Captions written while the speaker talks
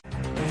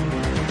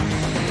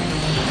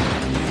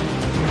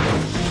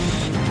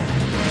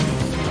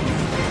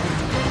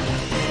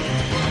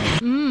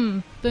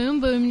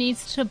Boom Boom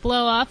needs to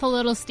blow off a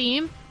little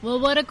steam. Well,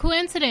 what a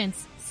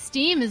coincidence.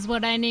 Steam is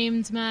what I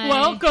named my...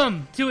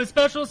 Welcome to a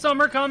special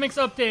Summer Comics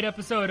Update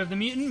episode of the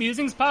Mutant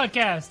Musings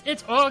podcast.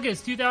 It's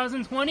August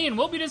 2020, and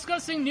we'll be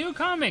discussing new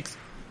comics.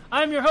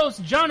 I'm your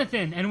host,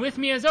 Jonathan, and with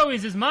me as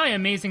always is my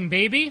amazing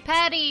baby,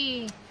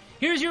 Patty.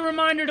 Here's your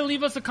reminder to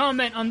leave us a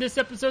comment on this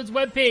episode's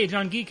webpage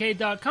on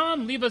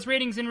geekade.com. Leave us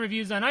ratings and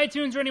reviews on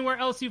iTunes or anywhere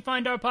else you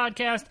find our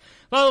podcast.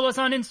 Follow us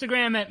on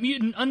Instagram at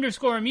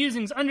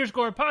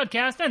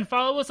mutant_musings_podcast, and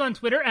follow us on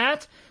Twitter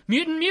at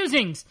Mutant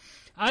Musings.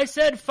 I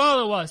said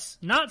follow us,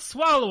 not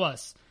swallow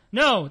us.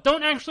 No,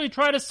 don't actually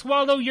try to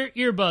swallow your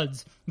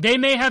earbuds. They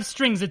may have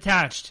strings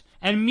attached.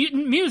 And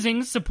Mutant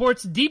Musings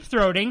supports deep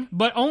throating,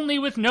 but only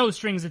with no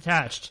strings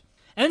attached.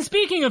 And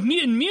speaking of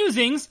Mutant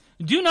Musings,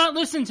 do not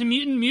listen to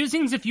Mutant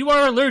Musings if you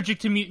are allergic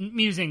to Mutant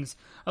Musings.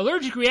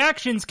 Allergic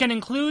reactions can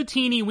include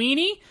teeny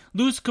weeny,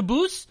 loose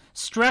caboose,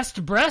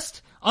 stressed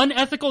breast,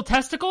 unethical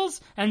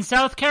testicles, and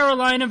South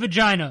Carolina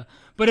vagina.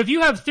 But if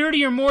you have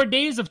 30 or more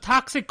days of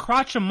toxic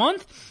crotch a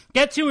month,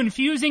 get to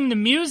infusing the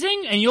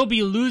musing and you'll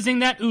be losing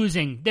that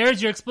oozing.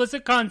 There's your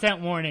explicit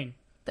content warning.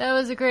 That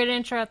was a great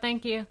intro,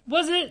 thank you.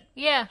 Was it?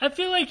 Yeah. I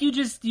feel like you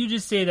just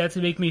say that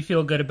to make me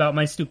feel good about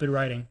my stupid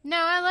writing. No,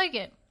 I like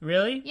it.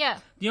 Really? Yeah.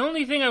 The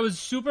only thing I was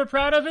super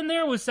proud of in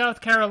there was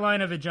South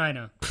Carolina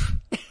vagina.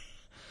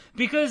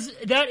 Because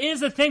that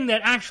is a thing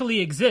that actually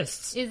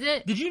exists. Is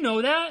it? Did you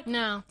know that?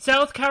 No.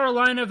 South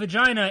Carolina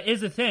vagina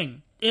is a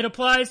thing. It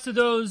applies to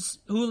those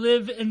who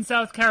live in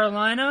South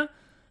Carolina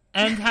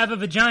and have a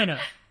vagina.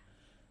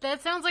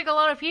 That sounds like a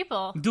lot of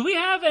people. Do we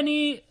have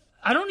any...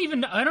 I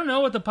don't know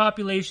what the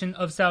population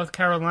of South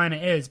Carolina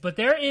is, but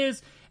there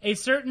is a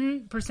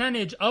certain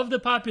percentage of the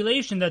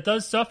population that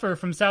does suffer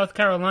from South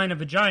Carolina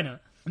vagina.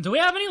 Do we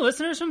have any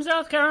listeners from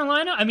South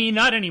Carolina? I mean,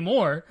 not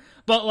anymore,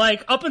 but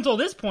like up until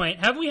this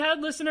point, have we had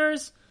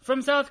listeners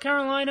from South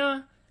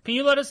Carolina? Can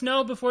you let us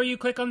know before you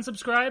click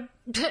unsubscribe?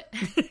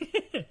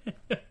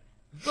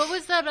 What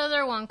was that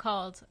other one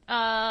called?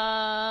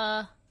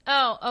 I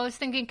was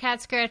thinking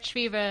Cat Scratch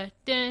Fever.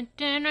 Dun,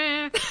 dun,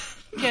 dun.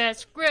 Cat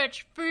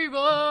Scratch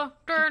Fever.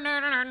 Dun,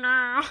 dun, dun,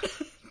 dun.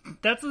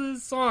 That's a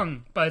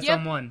song by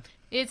someone.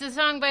 It's a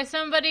song by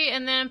somebody,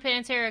 and then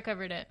Pantera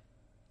covered it.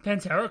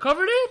 Pantera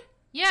covered it?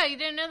 Yeah, you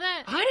didn't know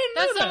that? I didn't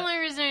know That's that. the only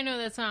reason I know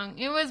that song.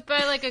 It was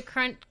by like a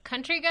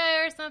country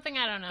guy or something.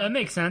 I don't know. That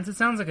makes sense. It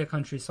sounds like a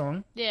country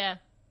song. Yeah.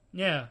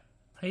 Yeah.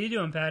 How you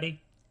doing,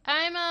 Patty?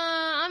 I'm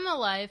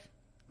alive.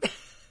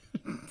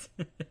 That's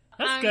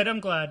good. I'm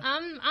glad.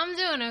 I'm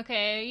doing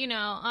okay. You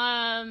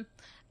know,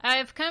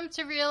 I've come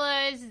to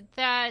realize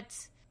that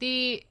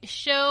the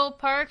show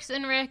Parks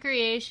and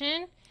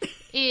Recreation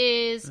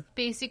is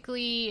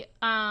basically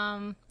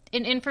an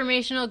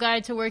informational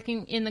guide to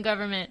working in the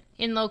government,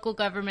 in local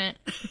government,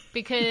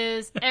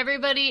 because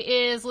everybody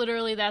is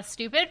literally that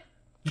stupid.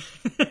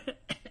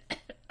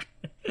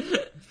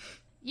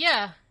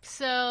 Yeah,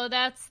 so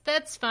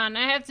that's fun.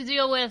 I have to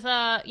deal with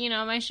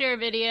my share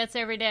of idiots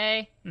every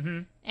day.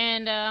 Mm-hmm.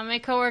 And my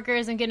coworker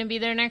isn't going to be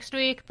there next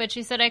week, but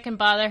she said I can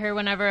bother her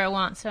whenever I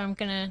want, so I'm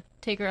going to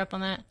take her up on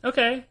that.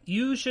 Okay,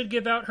 you should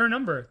give out her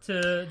number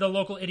to the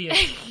local idiot.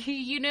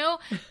 You know,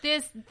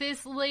 this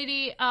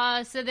lady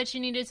said that she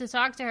needed to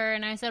talk to her,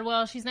 and I said,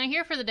 well, she's not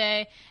here for the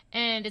day,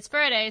 and it's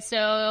Friday,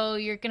 so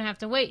you're going to have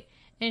to wait.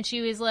 And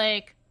she was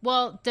like,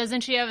 well,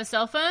 doesn't she have a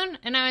cell phone?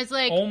 And I was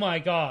like, oh my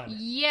god.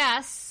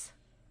 Yes,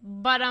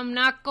 but I'm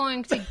not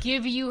going to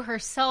give you her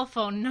cell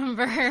phone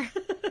number.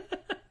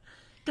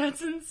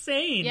 That's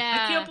insane.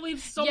 Yeah. I can't believe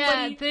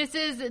somebody...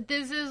 Yeah,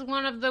 this is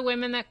one of the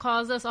women that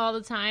calls us all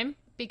the time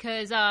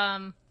because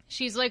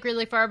she's like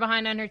really far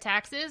behind on her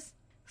taxes.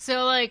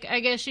 So like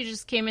I guess she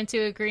just came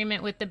into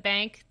agreement with the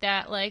bank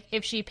that like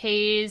if she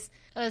pays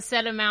a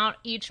set amount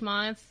each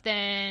month,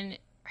 then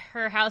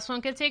her house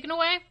won't get taken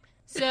away.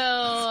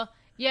 So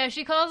yeah,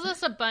 she calls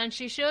us a bunch.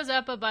 She shows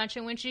up a bunch,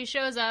 and when she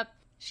shows up,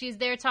 she's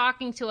there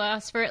talking to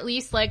us for at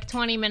least like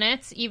 20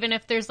 minutes, even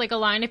if there's like a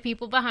line of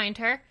people behind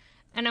her.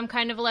 And I'm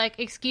kind of like,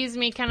 excuse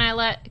me, can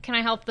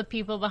I help the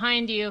people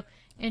behind you?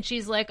 And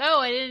she's like, oh,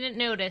 I didn't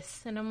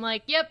notice. And I'm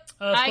like, yep,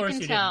 I can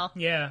tell.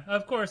 Didn't. Yeah,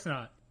 of course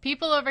not.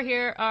 People over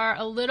here are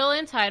a little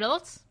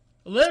entitled.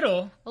 A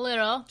little? A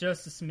little.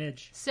 Just a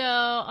smidge. So,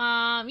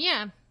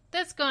 yeah,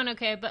 that's going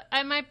okay. But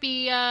they might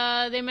be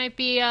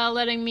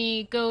letting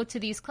me go to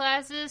these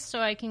classes so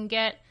I can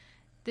get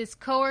this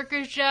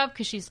coworker's job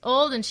because she's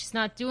old and she's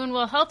not doing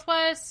well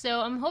health-wise,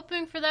 so I'm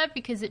hoping for that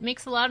because it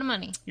makes a lot of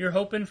money. You're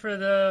hoping for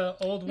the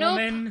old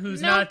woman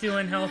who's not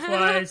doing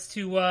health-wise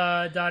to,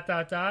 What?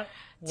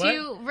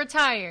 To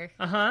retire.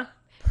 Uh-huh.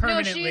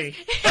 Permanently.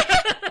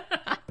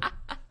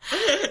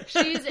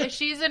 No,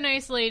 she's a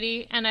nice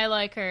lady, and I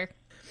like her.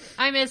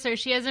 I miss her.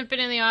 She hasn't been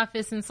in the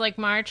office since, like,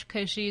 March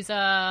because she's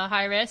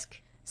high risk,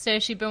 so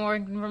she's been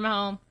working from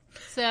home.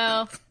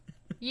 So,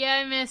 yeah,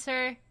 I miss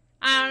her.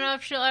 I don't know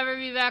if she'll ever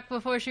be back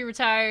before she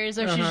retires,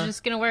 or she's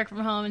just going to work from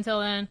home until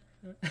then.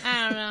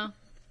 I don't know.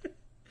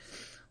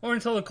 Or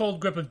until the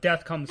cold grip of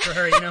death comes for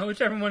her, you know?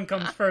 Whichever one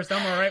comes first,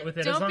 I'm all right with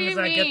it, as long as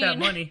I get that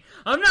money.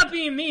 I'm not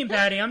being mean,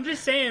 Patty. I'm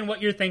just saying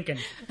what you're thinking.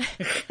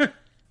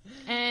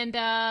 And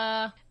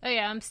oh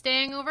yeah, I'm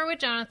staying over with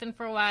Jonathan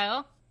for a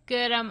while.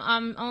 Good.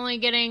 I'm only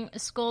getting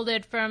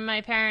scolded from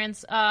my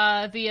parents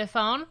via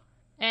phone,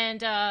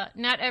 and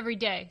not every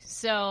day.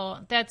 So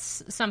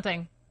that's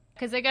something.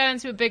 Because I got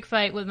into a big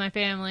fight with my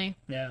family.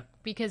 Yeah.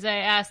 Because I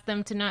asked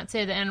them to not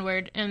say the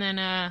N-word, and then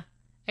I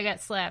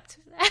got slapped.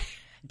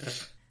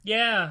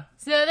 Yeah.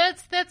 So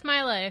that's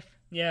my life.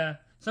 Yeah.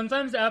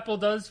 Sometimes the apple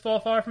does fall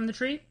far from the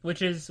tree,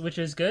 which is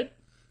good.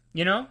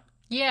 You know?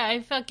 Yeah, I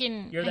hate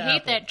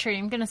apple. that tree.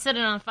 I'm gonna set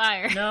it on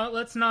fire. No,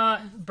 let's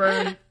not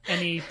burn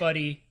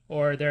anybody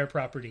or their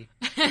property.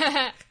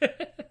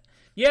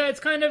 Yeah, it's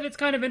kind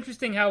of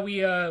interesting how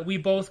we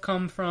both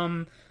come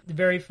from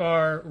very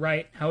far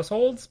right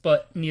households,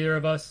 but neither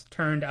of us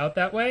turned out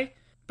that way.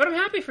 But I'm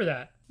happy for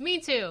that. Me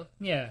too.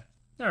 Yeah.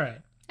 All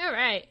right.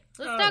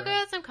 Let's talk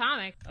about some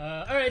comics.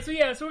 All right. So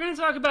we're going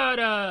to talk about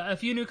a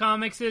few new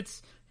comics.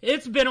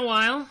 It's been a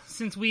while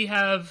since we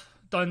have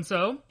done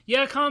so.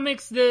 Yeah,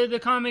 comics. The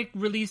comic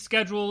release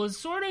schedule is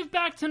sort of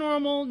back to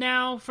normal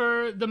now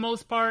for the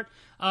most part.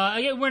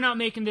 Again, we're not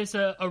making this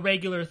a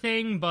regular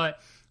thing, but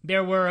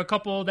there were a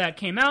couple that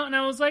came out, and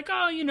I was like,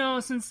 oh,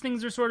 since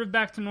things are sort of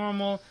back to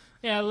normal.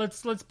 Yeah,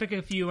 let's pick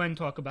a few and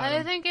talk about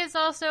them. I think it's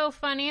also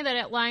funny that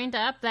it lined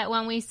up that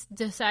when we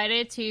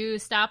decided to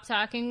stop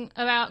talking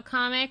about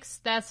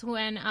comics, that's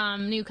when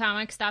new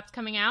comics stopped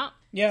coming out.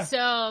 Yeah.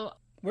 So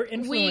we're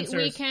influencers.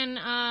 We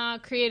can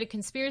create a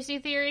conspiracy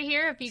theory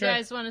here if you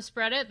guys want to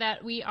spread it,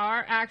 that we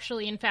are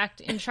actually, in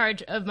fact, in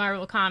charge of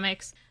Marvel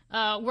Comics.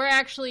 We're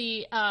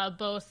actually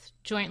both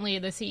jointly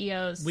the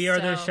CEOs. We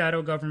are the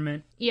shadow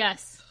government.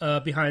 Yes.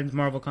 Behind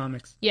Marvel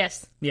Comics.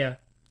 Yes. Yeah.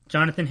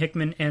 Jonathan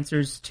Hickman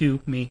answers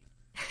to me.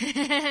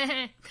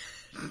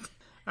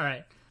 All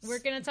right. We're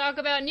going to talk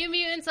about New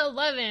Mutants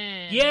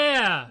 11.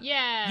 Yeah.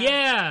 Yeah.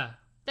 Yeah.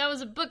 That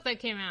was a book that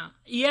came out.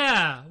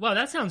 Yeah. Wow,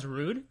 that sounds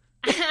rude.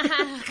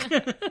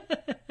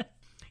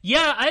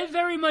 Yeah, I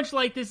very much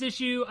like this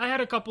issue. I had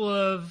a couple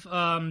of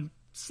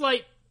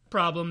slight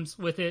problems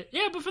with it.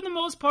 Yeah, but for the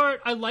most part,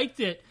 I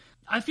liked it.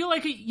 I feel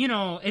like,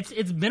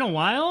 it's been a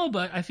while,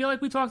 but I feel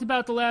like we talked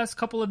about the last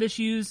couple of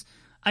issues.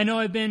 I know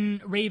I've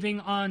been raving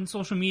on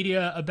social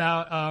media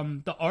about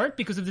the art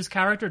because of this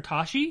character,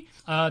 Tashi,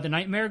 the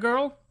Nightmare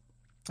Girl.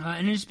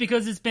 And it's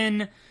because it's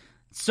been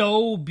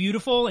so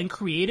beautiful and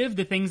creative,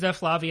 the things that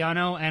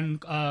Flaviano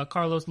and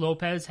Carlos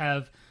Lopez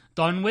have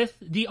done with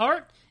the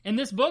art in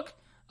this book.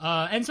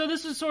 And so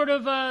this is sort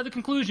of the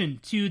conclusion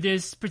to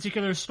this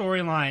particular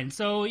storyline.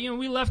 So,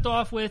 we left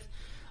off with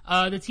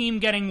the team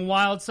getting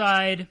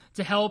Wildside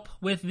to help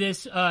with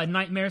this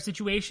nightmare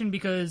situation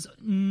because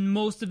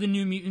most of the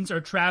New Mutants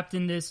are trapped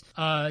in this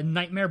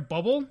nightmare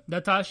bubble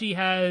that Tashi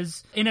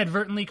has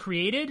inadvertently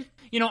created.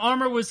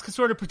 Armor was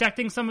sort of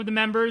protecting some of the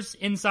members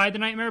inside the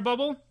nightmare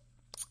bubble.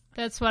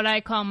 That's what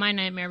I call my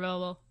nightmare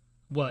bubble.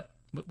 What?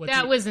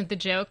 That wasn't the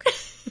joke.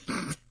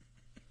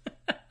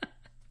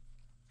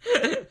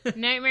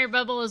 Nightmare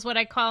bubble is what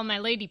I call my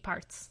lady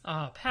parts.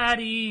 Oh,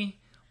 Patty.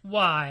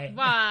 Why?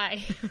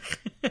 Why?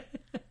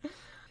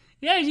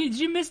 Yeah, did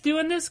you miss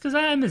doing this? Because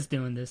I miss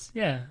doing this.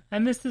 Yeah, I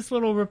miss this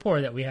little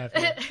rapport that we have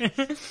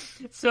here.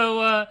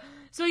 So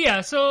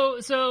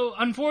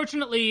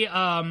unfortunately,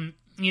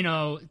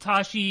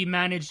 Tashi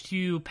managed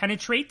to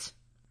penetrate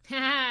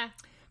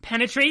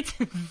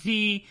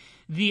the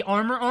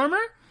armor,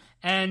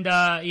 and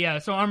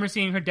so Armor's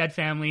seeing her dead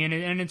family,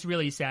 and it's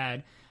really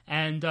sad.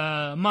 And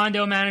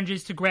Mondo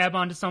manages to grab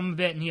onto some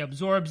of it, and he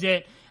absorbs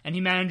it, and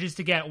he manages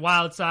to get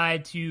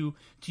Wildside to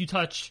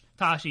touch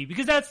Tashi,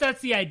 because that's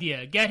the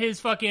idea. Get his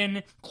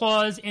fucking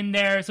claws in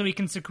there so he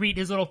can secrete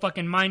his little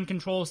fucking mind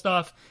control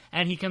stuff,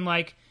 and he can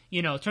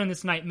turn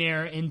this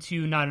nightmare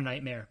into not a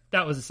nightmare.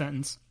 That was a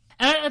sentence.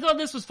 And I thought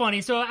this was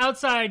funny. So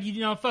outside,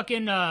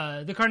 fucking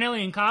the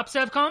Carnelian cops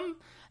have come,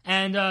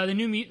 and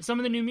some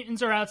of the New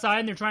Mutants are outside,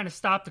 and they're trying to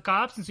stop the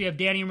cops. And so you have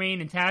Danny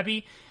Rand and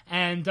Tabby,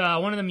 and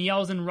one of them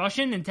yells in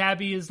Russian, and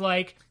Tabby is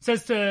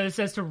says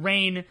to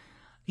Rand,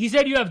 he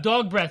said you have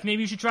dog breath.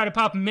 Maybe you should try to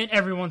pop a mint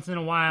every once in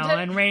a while.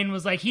 And Rand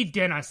was like, he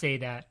did not say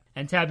that.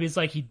 And Tabby's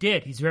like, he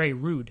did. He's very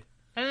rude.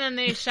 And then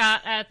they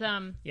shot at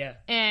them. Yeah.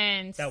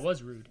 And that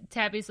was rude.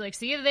 Tabby's like,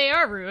 see, they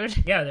are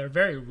rude. Yeah, they're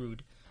very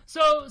rude.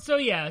 So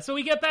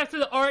we get back to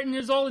the art, and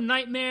there's all the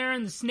nightmare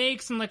and the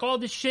snakes and all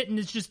this shit, and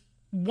it's just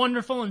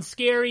wonderful and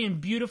scary and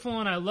beautiful,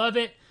 and I love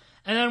it.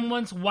 And then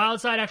once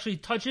Wildside actually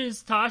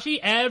touches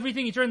Tashi,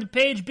 everything, you turn the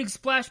page, big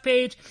splash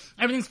page,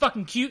 everything's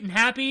fucking cute and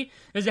happy.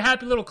 There's a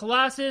happy little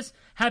Colossus,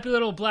 happy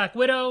little Black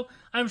Widow.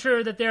 I'm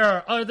sure that there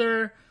are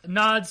other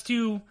nods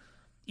to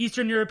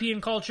Eastern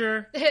European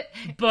culture,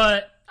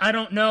 but I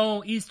don't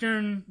know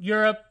Eastern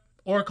Europe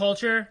or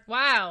culture.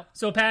 Wow.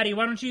 So Patty,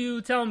 why don't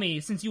you tell me,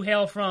 since you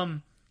hail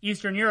from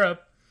Eastern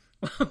Europe,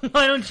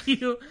 why don't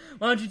you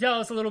tell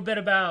us a little bit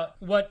about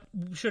what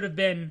should have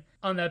been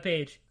on that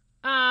page?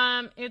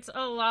 It's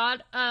a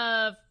lot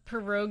of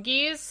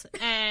pierogies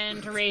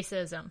and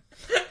racism.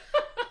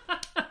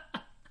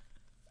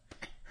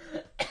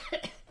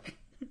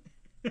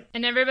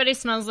 And everybody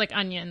smells like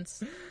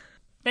onions.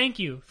 Thank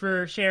you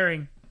for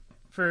sharing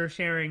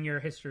your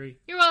history.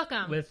 You're welcome.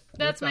 welcome.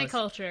 That's my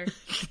culture.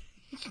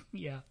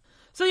 Yeah.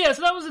 So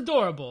that was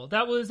adorable.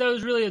 That was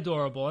really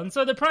adorable. And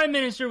so the Prime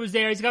Minister was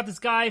there. He's got this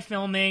guy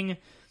filming.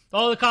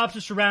 All the cops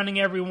are surrounding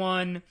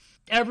everyone.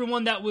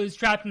 Everyone that was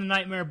trapped in the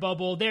nightmare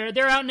bubble.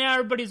 They're out now.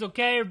 Everybody's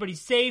okay.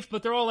 Everybody's safe.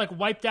 But they're all like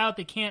wiped out.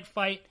 They can't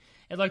fight.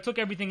 It like took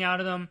everything out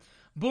of them.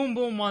 Boom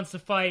Boom wants to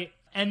fight.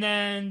 And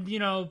then,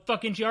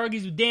 fucking she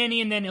argues with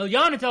Danny. And then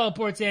Illyana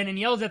teleports in and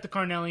yells at the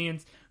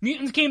Carnelians.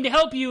 Mutants came to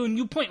help you and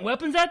you point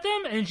weapons at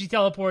them? And she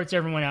teleports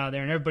everyone out of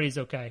there and everybody's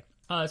okay.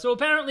 So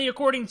apparently,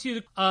 according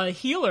to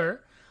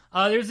Healer,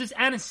 there's this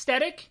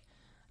anesthetic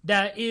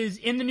that is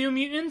in the New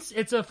Mutants.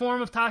 It's a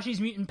form of Tashi's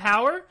mutant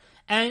power.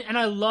 And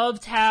I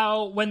loved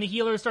how when the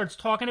Healer starts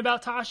talking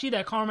about Tashi,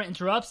 that Karma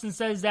interrupts and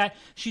says that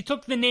she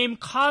took the name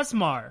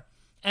Cosmar.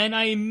 And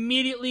I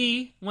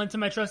immediately went to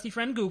my trusty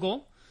friend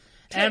Google.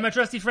 And my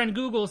trusty friend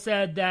Google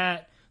said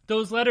that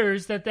those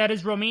letters, that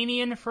is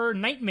Romanian for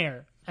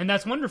nightmare. And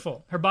that's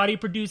wonderful. Her body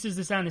produces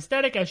this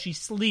anesthetic as she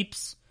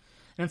sleeps.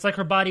 And it's like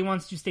her body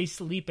wants to stay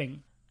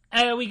sleeping.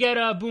 We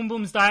get Boom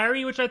Boom's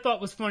diary, which I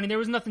thought was funny. There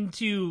was nothing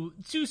too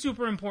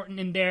super important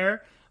in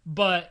there.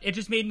 But it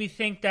just made me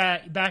think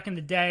that back in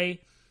the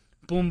day,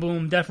 Boom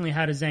Boom definitely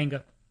had a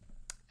Zanga.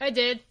 I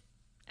did.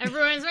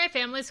 Everyone's my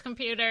family's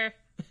computer.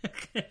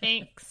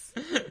 Thanks.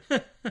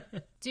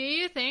 Do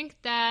you think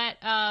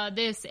that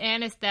this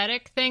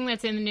anesthetic thing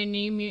that's in the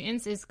New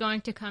Mutants is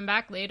going to come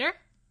back later?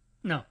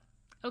 No.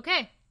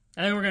 Okay.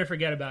 I think we're going to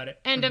forget about it.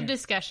 End of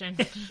discussion.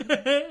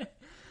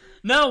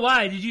 No,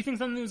 why? Did you think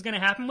something was going to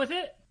happen with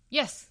it?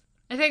 Yes.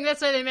 I think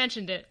that's why they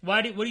mentioned it.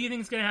 What do you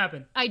think is going to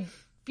happen? I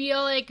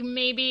feel like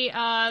maybe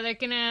they're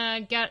going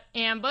to get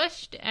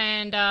ambushed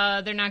and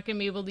they're not going to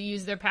be able to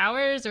use their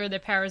powers, or their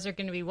powers are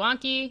going to be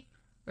wonky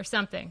or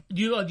something.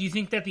 Do you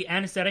think that the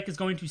anesthetic is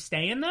going to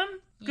stay in them?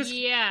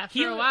 Yeah,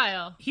 for a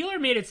while. Healer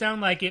made it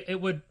sound like it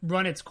would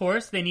run its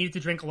course. They needed to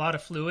drink a lot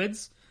of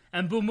fluids.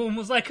 And Boom Boom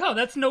was like, oh,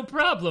 that's no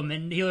problem.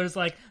 And Healer's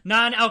like,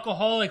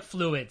 non-alcoholic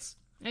fluids.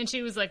 And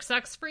she was like,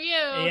 sucks for you.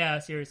 Yeah,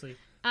 seriously.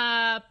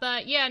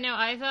 But yeah, no,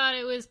 I thought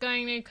it was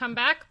going to come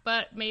back,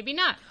 but maybe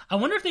not. I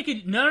wonder if they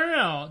could...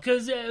 No.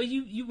 Because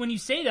you when you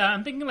say that,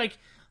 I'm thinking like,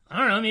 I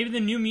don't know, maybe the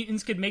New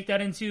Mutants could make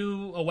that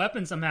into a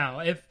weapon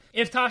somehow.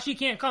 If Tashi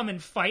can't come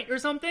and fight or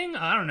something,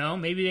 I don't know,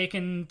 maybe they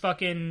can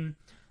fucking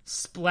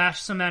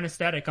splash some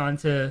anesthetic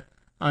onto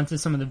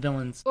some of the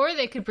villains. Or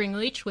they could bring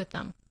Leech with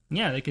them.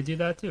 Yeah, they could do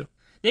that too.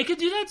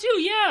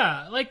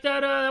 Yeah. Like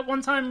that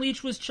one time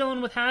Leech was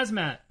chilling with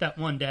Hazmat that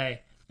one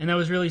day. And that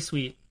was really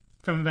sweet.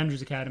 From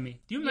Avengers Academy.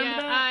 Do you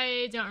remember that? Yeah,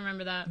 I don't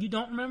remember that. You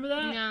don't remember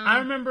that? No. I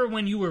remember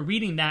when you were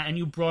reading that and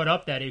you brought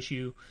up that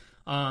issue,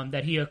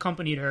 that he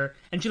accompanied her.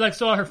 And she, like,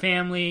 saw her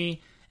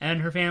family, and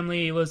her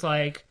family was,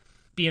 like,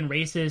 being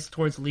racist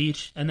towards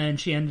Leech. And then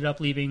she ended up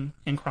leaving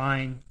and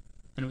crying.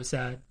 And it was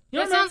sad.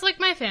 That sounds like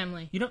my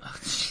family. You don't...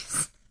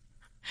 Oh,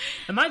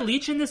 am I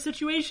Leech in this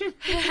situation?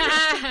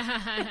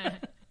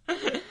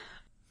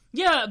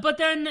 Yeah, but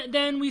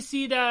then we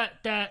see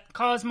that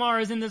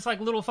Cosmar is in this, like,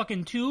 little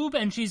fucking tube,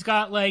 and she's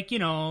got, like,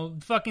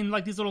 fucking,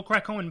 like, these little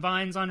Krakoan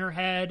vines on her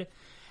head.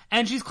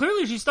 And she's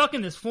stuck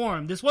in this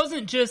form. This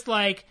wasn't just,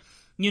 like,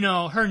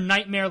 her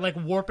nightmare, like,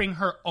 warping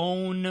her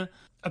own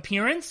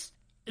appearance.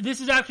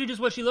 This is actually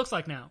just what she looks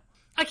like now.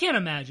 I can't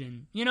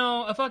imagine.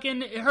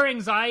 Her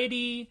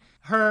anxiety,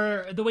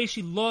 the way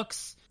she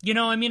looks.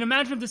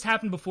 Imagine if this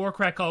happened before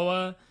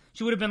Krakoa.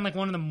 She would have been, like,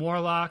 one of the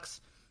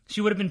Morlocks. She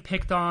would have been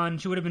picked on.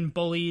 She would have been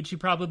bullied. She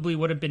probably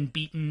would have been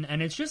beaten.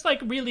 And it's just,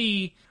 like,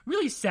 really,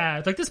 really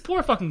sad. Like, this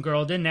poor fucking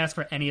girl didn't ask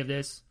for any of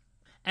this.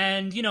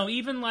 And,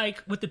 even,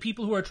 like, with the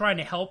people who are trying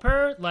to help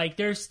her, like,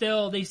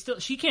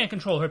 she can't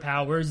control her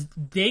powers.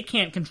 They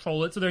can't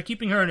control it, so they're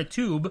keeping her in a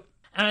tube.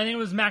 And I think it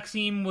was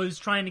Maxime was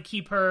trying to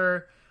keep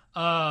her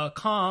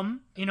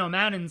calm.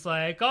 Madden's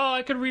like, oh,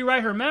 I could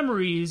rewrite her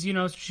memories,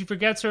 so she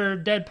forgets her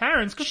dead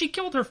parents. Because she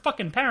killed her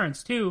fucking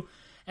parents, too.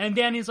 And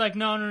Danny's like,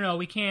 no,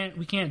 we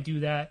can't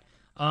do that.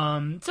 So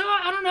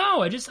I don't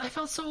know. I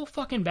felt so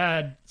fucking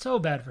bad. So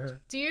bad for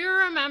her. Do you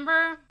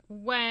remember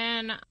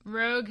when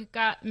Rogue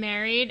got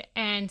married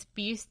and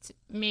Beast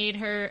made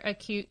her a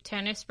cute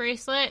tennis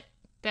bracelet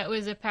that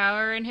was a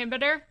power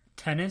inhibitor?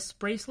 Tennis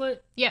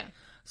bracelet? Yeah.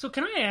 So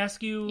can I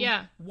ask you?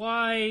 Yeah.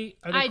 Why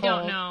are they I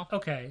called... don't know.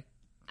 Okay.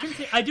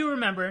 I do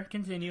remember.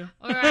 Continue.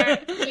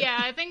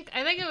 Yeah, I think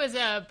it was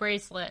a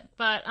bracelet,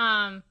 but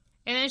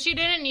and then she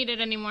didn't need it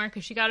anymore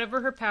because she got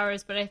over her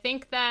powers, but I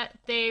think that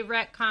they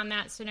retcon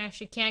that, so now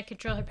she can't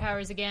control her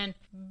powers again.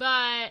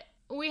 But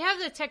we have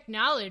the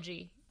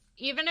technology.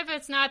 Even if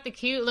it's not the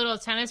cute little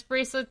tennis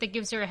bracelet that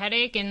gives her a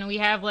headache, and we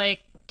have,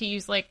 like, to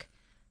use, like,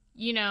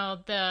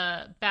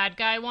 the bad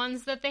guy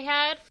ones that they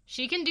had,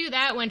 she can do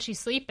that when she's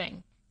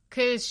sleeping.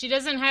 Because she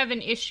doesn't have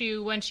an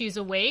issue when she's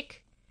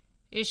awake.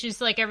 It's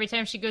just, like, every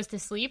time she goes to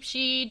sleep,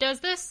 she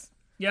does this.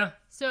 Yeah.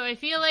 So I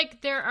feel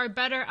like there are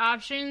better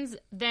options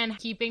than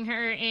keeping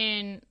her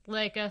in,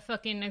 like, a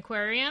fucking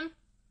aquarium.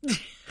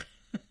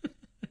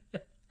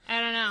 I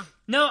don't know.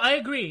 No, I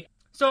agree.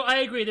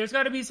 There's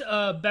got to be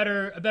a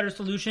better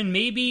solution.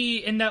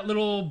 Maybe in that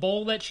little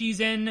bowl that she's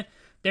in,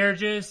 they're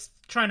just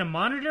trying to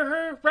monitor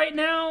her right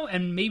now,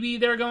 and maybe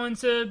they're going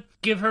to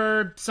give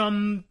her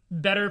some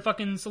better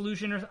fucking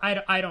solution, or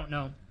I don't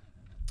know.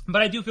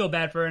 But I do feel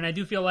bad for her, and I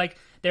do feel like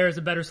there is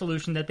a better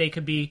solution that they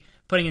could be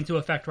putting into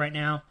effect right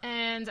now.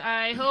 And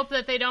I hope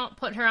that they don't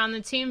put her on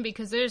the team,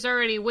 because there's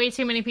already way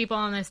too many people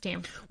on this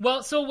team.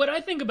 Well, so what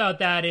I think about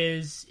that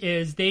is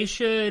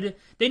they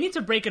need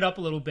to break it up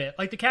a little bit.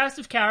 Like, the cast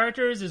of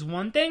characters is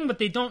one thing, but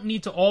they don't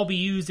need to all be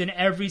used in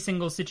every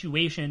single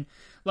situation.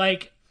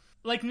 Like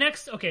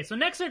next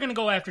they're gonna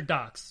go after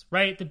docs,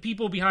 right? The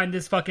people behind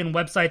this fucking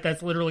website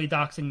that's literally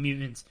doxing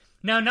mutants.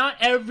 Now, not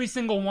every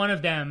single one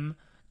of them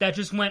that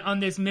just went on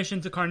this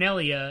mission to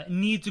Carnelia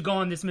need to go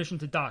on this mission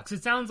to docs.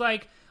 It sounds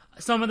like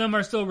some of them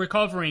are still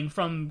recovering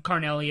from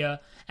Carnelia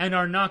and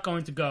are not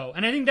going to go.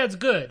 And I think that's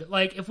good.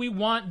 Like, if we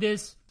want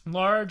this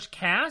large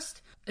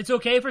cast, it's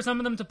okay for some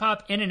of them to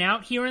pop in and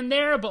out here and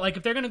there, but like,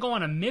 if they're going to go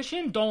on a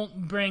mission,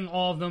 don't bring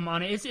all of them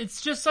on it.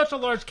 It's just such a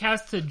large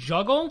cast to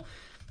juggle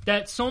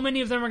that so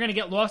many of them are going to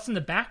get lost in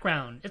the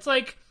background. It's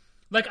like,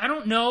 I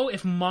don't know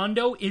if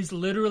Mondo is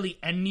literally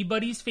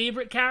anybody's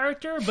favorite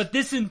character, but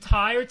this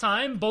entire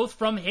time, both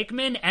from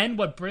Hickman and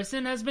what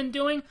Brisson has been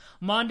doing,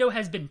 Mondo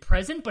has been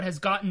present but has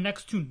gotten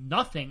next to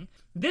nothing.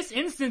 This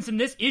instance in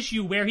this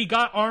issue where he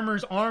got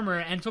Armor's armor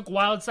and took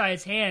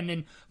Wildside's hand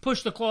and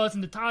pushed the claws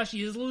into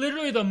Tashi is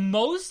literally the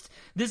most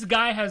this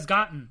guy has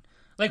gotten.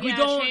 Like, we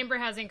don't... Chamber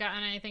hasn't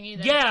gotten anything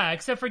either. Yeah,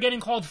 except for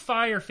getting called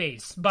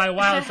Fireface by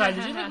Wildside.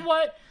 Like,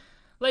 what?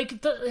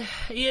 Like,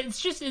 it's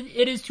just,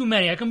 it is too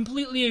many. I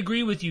completely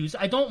agree with you.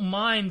 I don't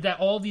mind that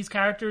all these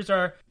characters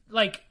are,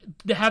 like,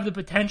 they have the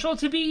potential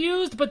to be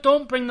used, but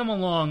don't bring them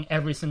along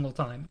every single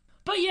time.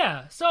 But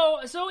yeah, so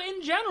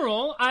in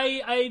general,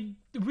 I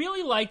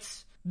really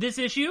liked this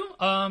issue.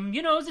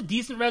 It was a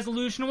decent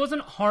resolution. It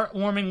wasn't a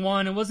heartwarming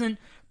one. It wasn't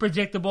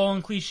predictable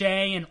and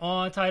cliche and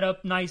all tied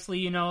up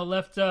nicely. It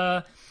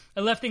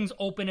left things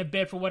open a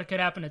bit for what could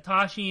happen to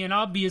Tashi, and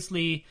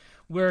obviously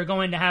we're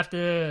going to have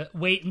to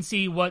wait and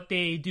see what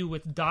they do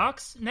with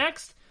Docs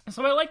next.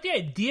 So I like the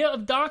idea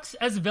of Docs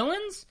as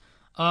villains.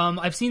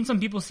 I've seen some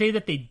people say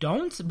that they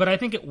don't, but I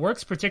think it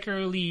works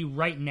particularly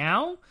right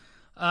now.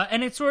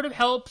 And it sort of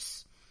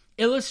helps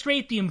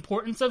illustrate the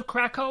importance of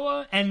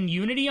Krakoa and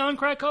unity on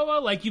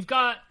Krakoa. Like, you've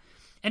got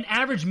an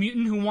average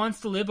mutant who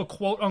wants to live a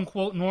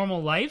quote-unquote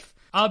normal life.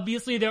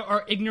 Obviously, there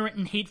are ignorant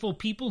and hateful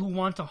people who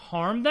want to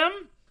harm them.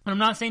 I'm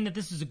not saying that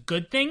this is a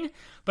good thing,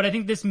 but I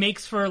think this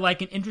makes for,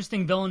 like, an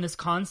interesting villainous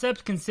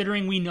concept,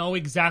 considering we know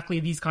exactly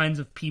these kinds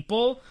of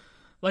people,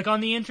 like, on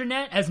the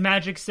internet. As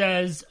Magic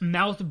says,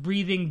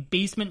 mouth-breathing,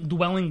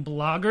 basement-dwelling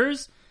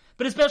bloggers.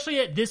 But especially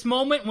at this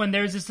moment, when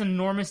there's this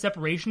enormous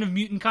separation of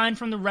mutant kind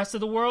from the rest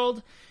of the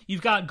world,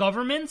 you've got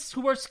governments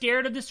who are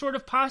scared of this sort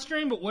of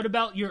posturing, but what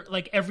about your,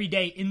 like,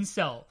 everyday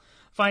incel?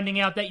 Finding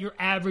out that your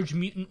average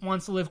mutant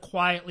wants to live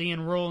quietly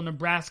in rural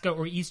Nebraska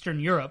or Eastern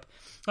Europe.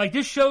 Like,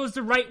 this shows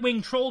the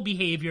right-wing troll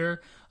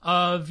behavior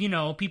of,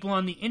 people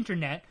on the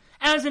internet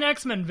as an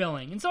X-Men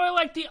villain. And so I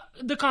like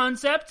the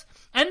concept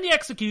and the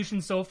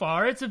execution so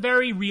far. It's a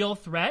very real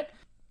threat,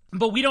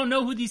 but we don't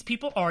know who these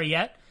people are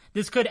yet.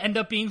 This could end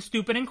up being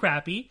stupid and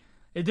crappy.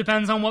 It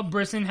depends on what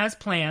Brisson has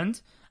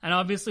planned, and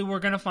obviously we're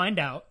going to find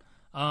out.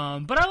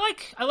 But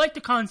I like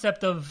the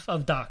concept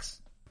of Docs.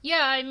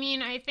 Yeah, I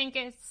mean, I think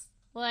it's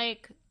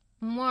like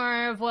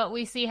more of what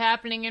we see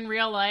happening in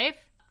real life.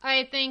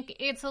 I think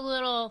it's a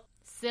little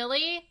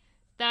silly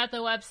that the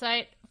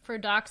website for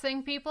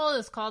doxing people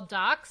is called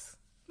Docs.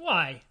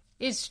 Why?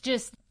 It's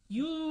just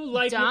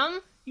dumb.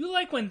 You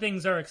like when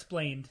things are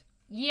explained.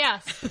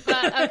 Yes,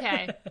 but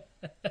okay.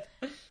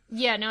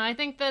 Yeah, no, I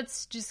think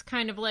that's just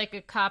kind of like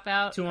a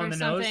cop-out Too on or the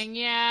something. nose?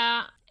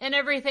 Yeah, and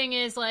everything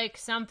is like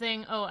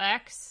something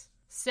OX.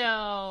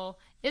 So,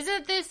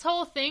 isn't this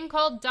whole thing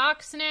called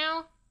Docs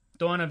now?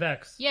 Dawn of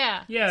X.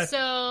 Yeah. Yeah.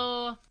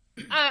 So,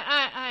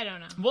 I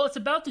don't know. Well, it's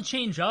about to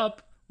change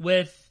up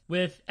with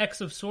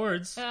X of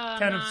Swords,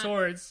 Ten of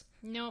Swords.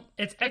 Nope.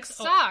 It's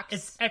Socks.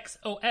 It's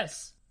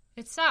XOS.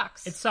 It's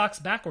Socks. It's Socks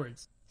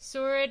backwards.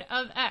 Sword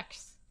of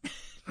X.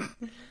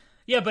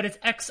 Yeah, but it's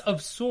X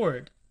of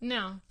Sword.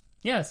 No.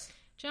 Yes.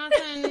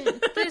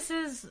 Jonathan, this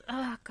is...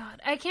 Oh,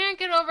 God. I can't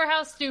get over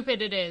how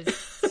stupid it is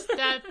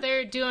that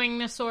they're doing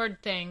the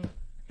sword thing.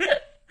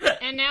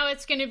 And now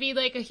it's going to be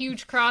like a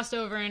huge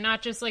crossover and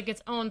not just like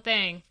its own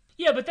thing.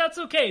 Yeah, but that's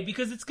okay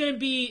because it's going to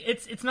be...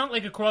 It's not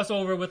like a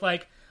crossover with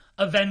like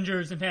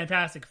Avengers and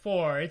Fantastic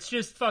Four. It's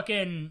just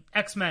fucking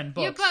X-Men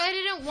books. Yeah, but I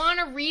didn't want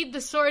to read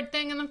the sword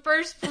thing in the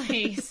first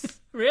place.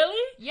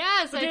 Really?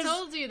 Yes, I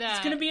told you that.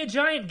 It's going to be a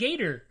giant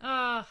gator.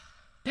 Ugh.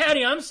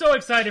 Patty, I'm so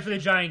excited for the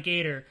giant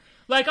gator.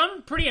 Like,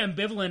 I'm pretty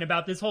ambivalent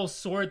about this whole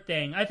sword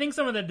thing. I think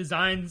some of the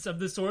designs of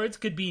the swords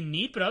could be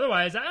neat, but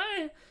otherwise,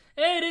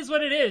 it is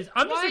what it is.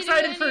 I'm just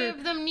excited for... Why do any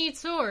of them need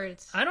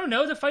swords? I don't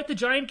know, to fight the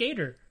giant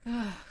gator.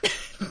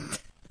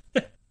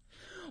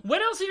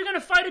 What else are you going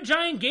to fight a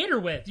giant gator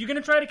with? You're going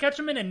to try to catch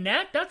him in a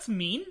net? That's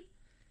mean.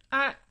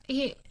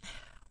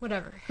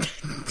 Whatever.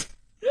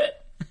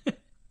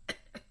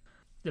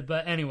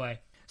 But anyway.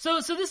 So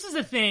this is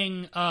a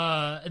thing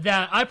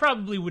that I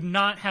probably would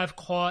not have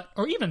caught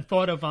or even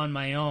thought of on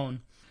my own.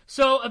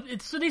 So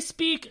they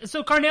speak.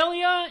 So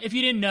Carnelia, if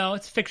you didn't know,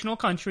 it's a fictional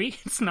country.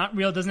 It's not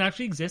real. It doesn't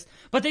actually exist.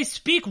 But they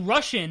speak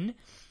Russian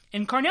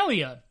in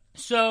Carnelia.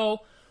 So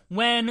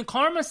when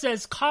Karma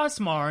says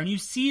Cosmar, and you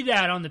see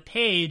that on the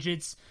page,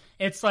 it's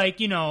like,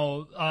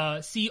 Cosmar.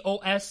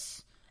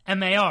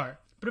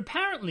 But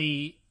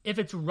apparently, if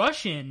it's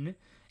Russian,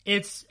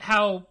 it's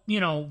how,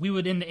 we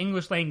would in the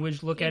English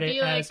language look at it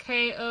as... It'd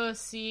be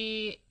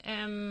like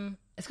Kocm...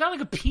 It's got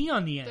like a P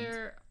on the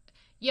end.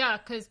 Yeah,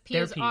 because P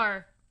is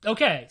R.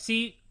 Okay,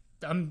 see,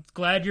 I'm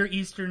glad your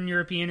Eastern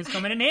European is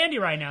coming in handy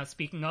right now,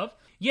 speaking of.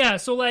 Yeah,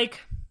 so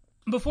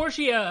before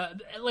she,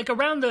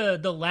 around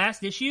the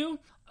last issue,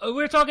 we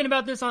were talking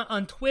about this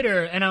on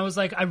Twitter, and I was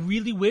like, I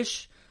really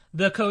wish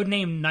the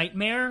codename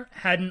Nightmare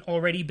hadn't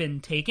already been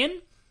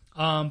taken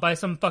by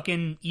some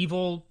fucking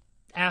evil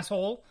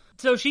asshole,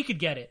 so she could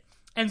get it.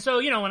 And so,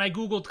 when I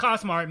Googled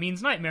Cosmar, it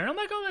means Nightmare. I'm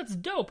like, oh, that's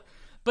dope.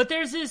 But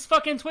there's this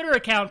fucking Twitter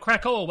account,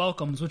 Krakoa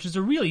Welcomes, which is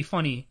a really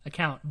funny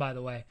account, by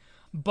the way.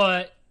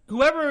 But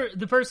whoever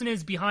the person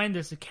is behind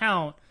this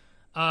account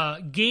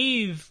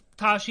gave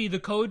Tashi the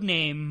code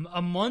name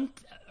a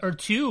month or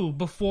two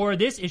before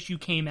this issue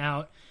came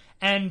out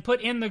and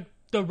put in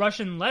the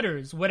Russian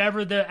letters,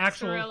 whatever the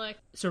actual...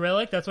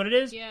 Cyrillic, that's what it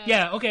is?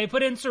 Yeah, okay,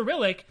 put in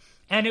Cyrillic,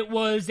 and it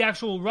was the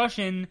actual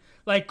Russian,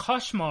 like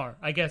Koshmar,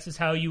 I guess is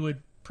how you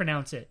would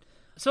pronounce it.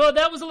 So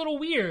that was a little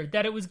weird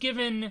that it was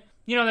given,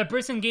 that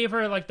Brisson gave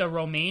her like the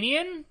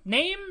Romanian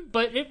name,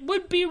 but it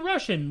would be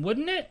Russian,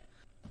 wouldn't it?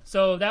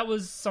 So that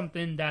was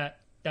something that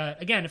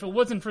again, if it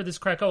wasn't for this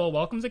Krakoa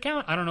Welcomes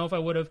account, I don't know if I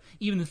would have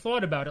even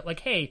thought about it.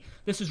 Like, hey,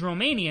 this is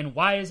Romanian.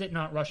 Why is it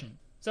not Russian?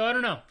 So I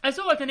don't know. I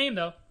still like the name,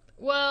 though.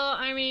 Well,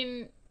 I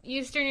mean,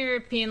 Eastern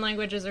European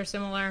languages are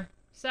similar.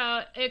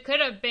 So it could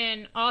have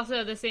been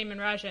also the same in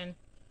Russian.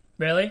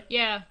 Really?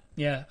 Yeah.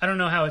 Yeah. I don't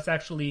know how it's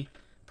actually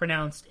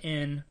pronounced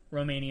in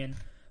Romanian.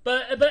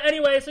 But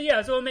anyway, so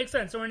it makes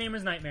sense. So her name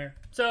is Nightmare.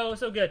 So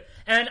good.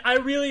 And I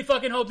really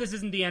fucking hope this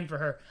isn't the end for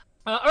her.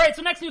 Alright,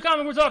 so next new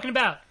comic we're talking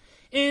about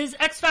is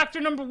X Factor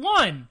number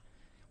 1,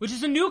 which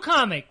is a new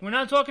comic. We're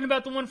not talking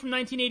about the one from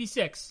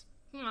 1986.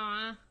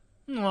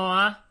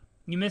 Aww.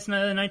 You missed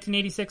another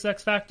 1986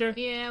 X Factor?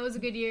 Yeah, it was a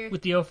good year.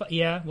 With the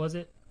yeah, was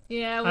it?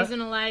 Yeah, I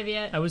wasn't alive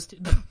yet. I was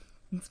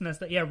it's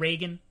messed up. Yeah,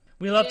 Reagan.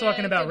 We love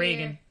talking about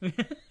Reagan.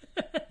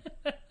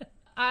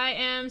 I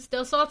am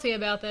still salty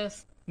about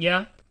this.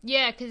 Yeah?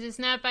 Yeah, because it's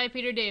not by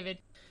Peter David.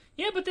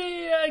 Yeah, but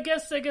I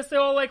guess they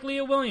all like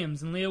Leah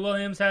Williams, and Leah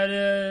Williams had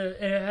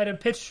a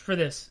pitch for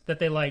this that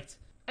they liked.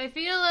 I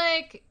feel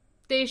like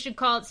they should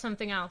call it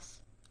something else.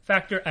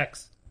 Factor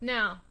X.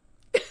 No.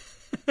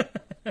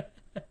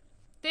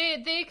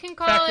 They can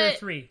call Factor it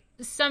 3.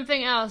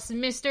 Something else.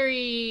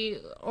 Mystery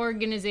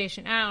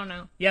organization. I don't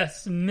know.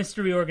 Yes,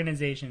 mystery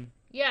organization.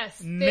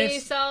 Yes, they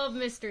solve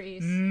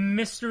mysteries.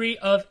 Mystery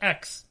of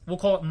X. We'll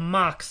call it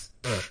Mox.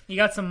 You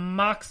got some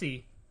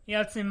moxie. You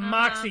got some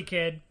moxie,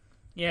 kid.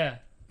 Yeah.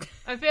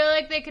 I feel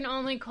like they can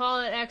only call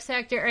it X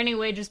Factor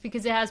anyway just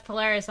because it has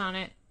Polaris on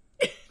it.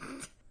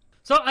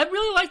 So I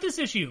really like this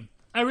issue.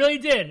 I really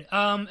did.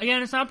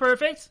 Again, it's not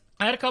perfect.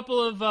 I had a couple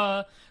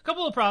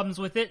of problems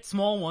with it,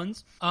 small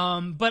ones.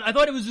 But I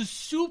thought it was a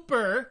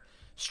super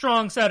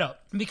strong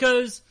setup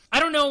because I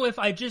don't know if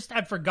I just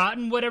had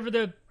forgotten whatever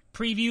the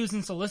previews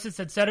and solicits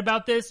had said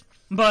about this,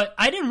 but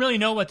I didn't really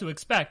know what to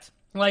expect.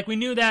 Like, we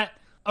knew that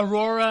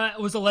Aurora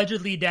was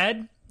allegedly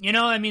dead.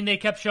 They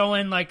kept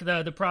showing, like,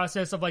 the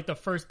process of, like, the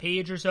first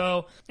page or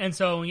so. And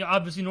so,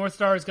 obviously,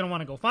 Northstar is going to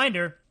want to go find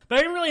her. But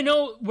I didn't really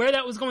know where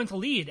that was going to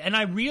lead. And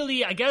I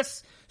really, I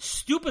guess,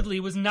 stupidly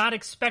was not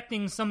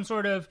expecting some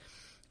sort of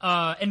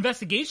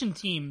investigation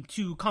team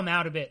to come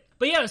out of it.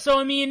 But yeah, so,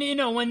 when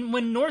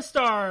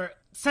Northstar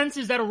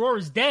senses that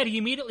Aurora's dead, he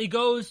immediately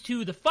goes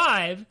to the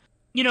 5,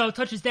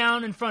 touches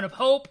down in front of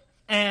Hope.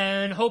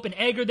 And Hope and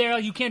Egg are there.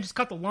 You can't just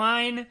cut the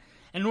line.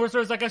 And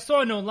Northstar's like, I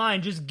saw no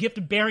line, just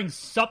gift-bearing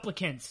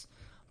supplicants.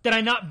 Did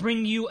I not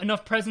bring you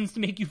enough presents to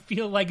make you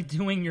feel like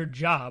doing your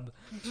job?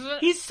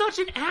 He's such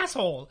an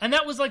asshole. And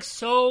that was, like,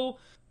 so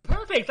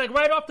perfect. Like,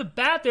 right off the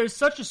bat, there's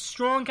such a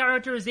strong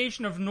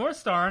characterization of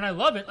Northstar, and I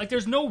love it. Like,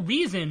 there's no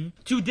reason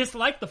to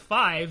dislike the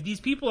 5.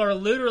 These people are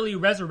literally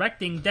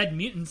resurrecting dead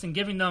mutants and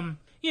giving them,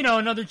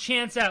 another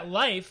chance at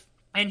life.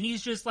 And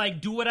he's just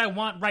like, do what I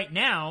want right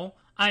now.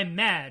 I'm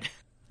mad.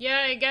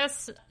 Yeah, I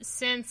guess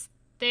since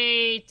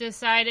they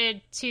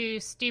decided to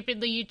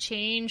stupidly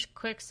change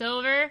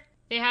Quicksilver,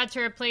 they had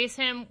to replace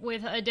him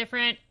with a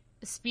different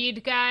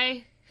speed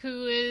guy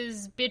who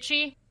is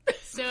bitchy.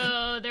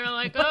 So they were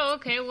like, oh,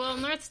 okay, well,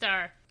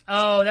 Northstar.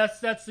 Oh,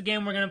 that's the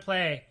game we're going to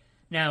play.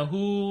 Now,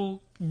 who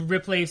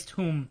replaced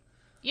whom?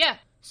 Yeah.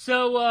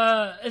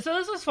 So this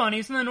was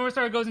funny. So then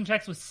Northstar goes and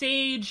checks with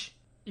Sage.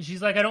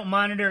 She's like, I don't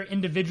monitor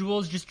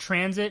individuals, just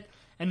transit.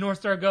 And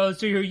Northstar goes,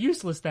 so you're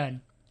useless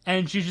then.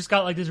 And she's just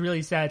got like this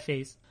really sad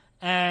face.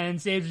 And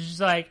Sage is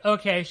just like,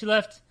 okay, she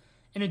left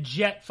in a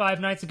jet 5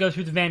 nights ago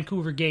through the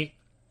Vancouver gate.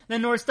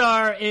 Then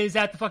Northstar is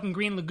at the fucking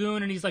Green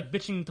Lagoon, and he's like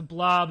bitching to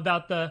Blob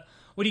about the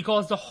what he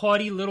calls the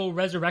haughty little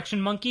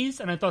resurrection monkeys,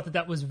 and I thought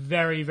that was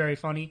very, very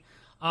funny.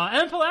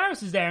 And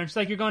Polaris is there, and she's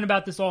like, you're going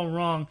about this all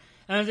wrong.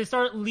 And as they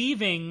start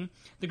leaving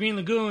the Green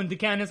Lagoon,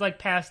 D'Ken is like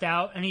passed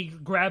out, and he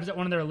grabs at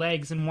one of their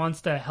legs and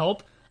wants to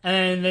help,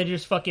 and they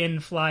just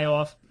fucking fly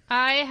off.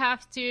 I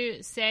have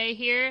to say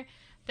here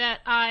that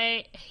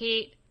I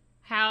hate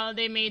how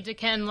they made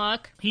D'Ken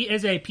look. He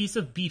is a piece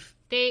of beef.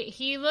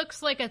 He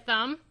looks like a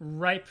thumb.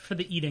 Ripe for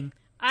the eating.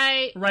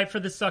 Ripe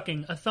for the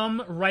sucking. A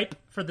thumb ripe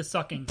for the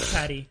sucking,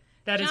 Patty.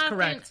 That Jonathan, is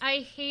correct. I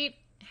hate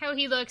how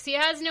he looks. He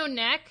has no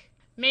neck.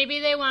 Maybe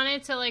they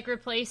wanted to, like,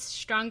 replace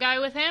Strong Guy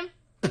with him.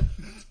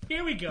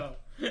 Here we go.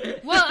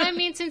 Well, I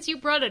mean, since you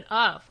brought it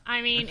up,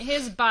 I mean,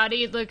 his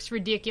body looks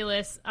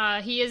ridiculous.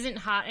 He isn't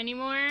hot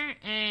anymore,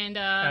 and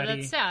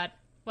that's sad.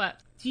 What?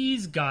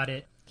 He's got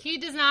it. He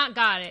does not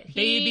got it.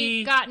 Baby,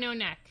 he got no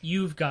neck.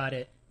 You've got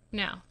it.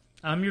 No.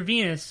 I'm your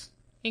Venus.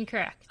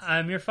 Incorrect.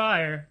 I'm your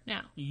fire. No.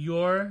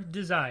 Your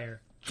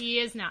desire. He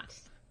is not.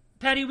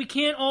 Patty, we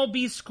can't all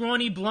be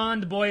scrawny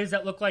blonde boys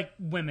that look like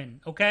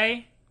women,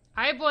 okay?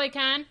 I boy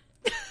can.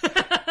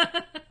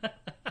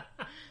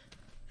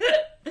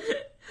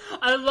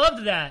 I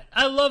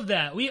love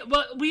that.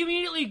 We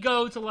immediately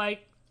go to,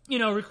 like, you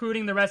know,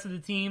 recruiting the rest of the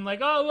team.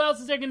 Like, oh, who else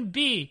is there going to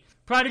be?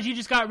 Prodigy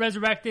just got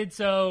resurrected,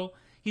 so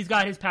he's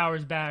got his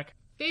powers back.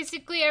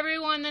 Basically,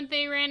 everyone that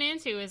they ran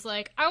into is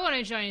like, I want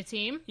to join a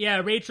team. Yeah,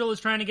 Rachel is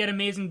trying to get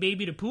Amazing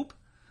Baby to poop.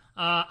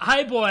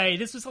 Hi, boy,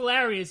 this was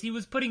hilarious. He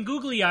was putting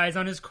googly eyes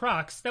on his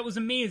Crocs. That was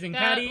amazing,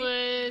 Patty. That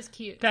was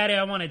cute. Patty,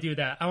 I want to do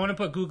that. I want to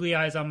put googly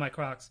eyes on my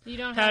Crocs. You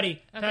don't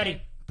Patty, have...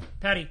 Okay.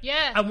 Patty.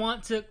 Yeah. I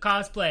want to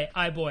cosplay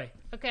iBoy.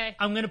 Okay.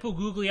 I'm going to put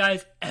googly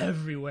eyes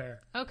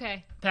everywhere.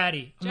 Okay.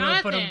 Patty, I'm going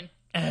to put them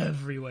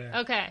everywhere.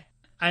 Okay.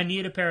 I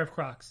need a pair of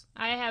Crocs.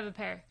 I have a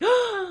pair.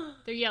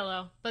 They're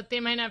yellow, but they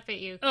might not fit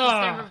you.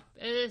 Oh.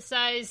 They're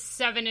size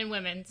 7 in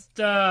women's.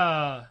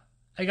 Duh.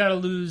 I got to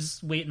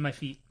lose weight in my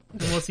feet.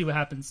 And we'll see what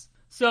happens.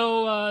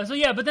 So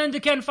yeah, but then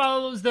D'Ken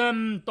follows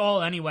them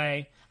all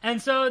anyway.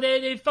 And so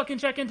they fucking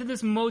check into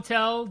this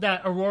motel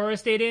that Aurora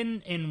stayed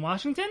in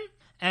Washington.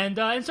 And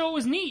so it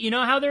was neat, you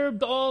know, how they're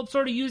all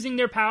sort of using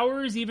their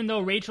powers, even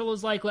though Rachel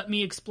is like, let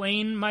me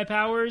explain my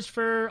powers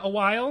for a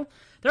while.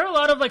 There are a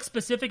lot of, like,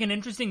 specific and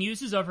interesting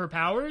uses of her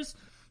powers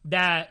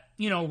that,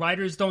 you know,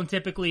 writers don't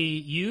typically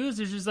use.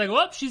 It's just like,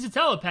 well, she's a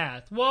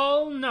telepath.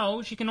 Well,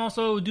 no, she can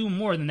also do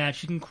more than that.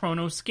 She can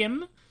chrono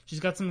skim. She's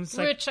got some...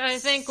 Which I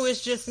think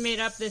was just made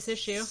up this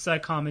issue.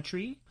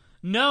 Psychometry.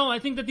 No, I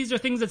think that these are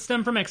things that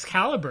stem from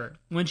Excalibur,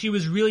 when she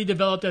was really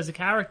developed as a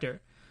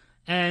character.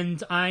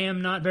 And I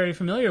am not very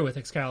familiar with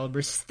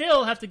Excalibur.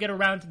 Still have to get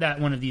around to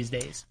that one of these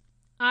days.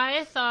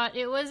 I thought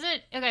it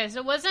wasn't... Okay, so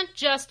it wasn't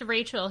just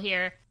Rachel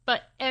here,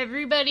 but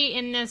everybody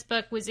in this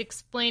book was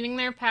explaining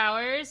their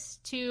powers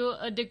to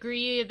a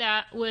degree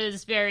that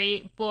was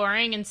very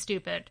boring and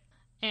stupid.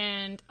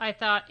 And I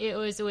thought it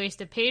was a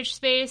waste of page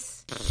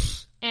space.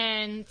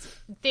 And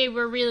they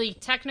were really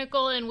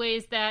technical in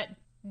ways that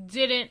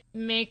didn't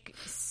make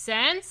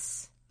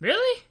sense.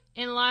 Really?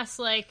 Unless,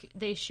 like,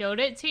 they showed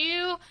it to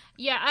you.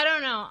 Yeah, I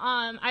don't know.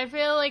 I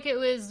feel like it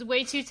was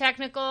way too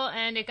technical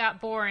and it got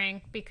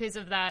boring because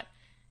of that.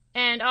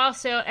 And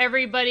also,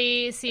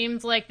 everybody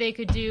seemed like they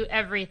could do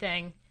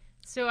everything.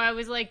 So I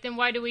was like, then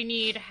why do we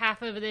need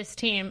half of this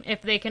team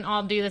if they can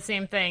all do the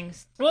same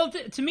things? Well,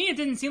 to me, it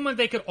didn't seem like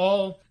they could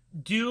all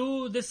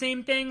do the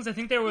same things. I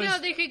think there was... No,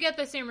 they could get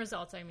the same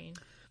results, I mean.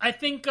 I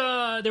think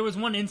there was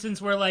one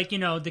instance where, like, you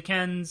know,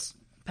 D'Ken's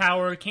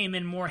power came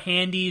in more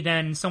handy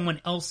than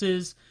someone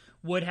else's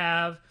would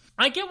have.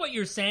 I get what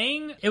you're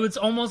saying. It was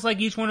almost like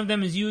each one of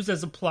them is used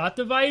as a plot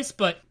device,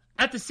 but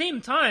at the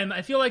same time,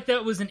 I feel like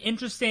that was an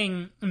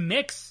interesting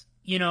mix,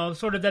 you know,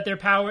 sort of that their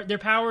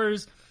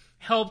powers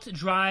helped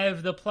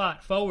drive the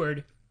plot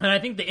forward. And I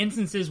think the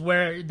instances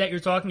that you're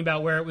talking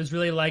about where it was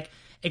really, like,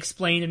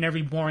 explained in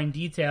every boring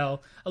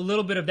detail, a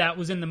little bit of that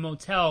was in the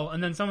motel,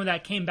 and then some of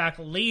that came back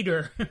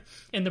later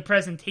in the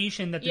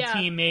presentation that the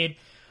team made.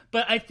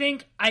 But I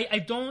think, I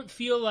don't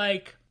feel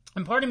like,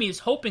 and part of me is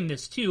hoping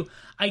this too,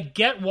 I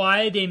get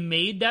why they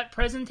made that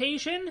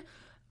presentation.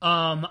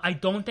 I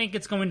don't think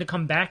it's going to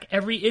come back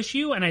every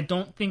issue, and I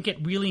don't think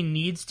it really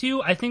needs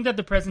to. I think that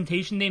the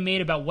presentation they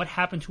made about what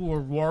happened to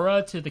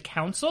Aurora to the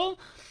council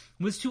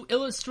was to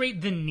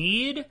illustrate the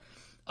need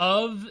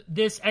of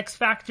this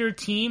X-Factor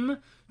team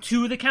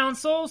to the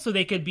council so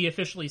they could be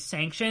officially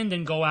sanctioned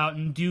and go out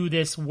and do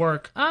this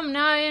work. I'm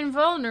not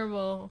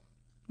invulnerable.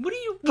 What are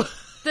you...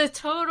 The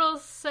total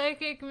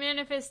psychic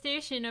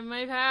manifestation of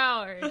my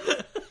powers.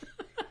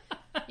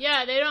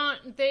 Yeah, they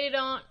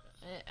don't...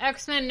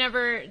 X-Men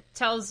never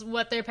tells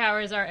what their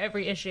powers are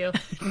every issue.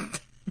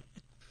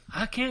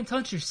 I can't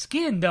touch your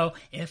skin, though.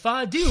 If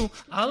I do,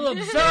 I'll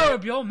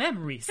absorb your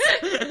memories.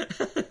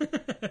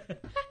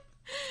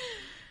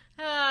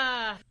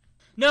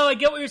 No, I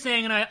get what you're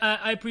saying, and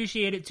I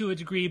appreciate it to a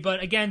degree,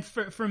 but again,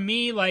 for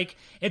me, like,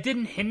 it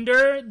didn't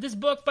hinder this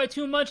book by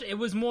too much. It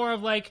was more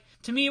of, like,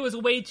 to me, it was a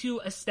way to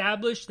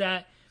establish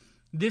that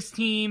this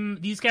team,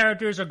 these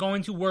characters are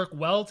going to work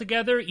well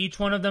together. Each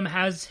one of them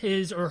has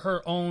his or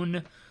her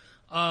own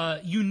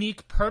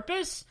unique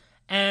purpose.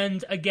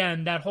 And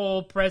again, that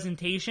whole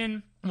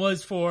presentation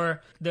was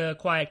for the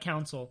Quiet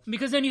Council.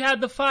 Because then you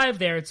had the Five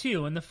there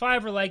too, and the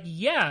Five were like,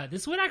 yeah,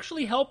 this would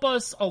actually help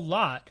us a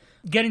lot,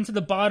 getting to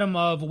the bottom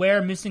of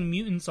where missing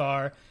mutants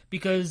are,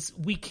 because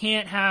we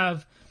can't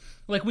have,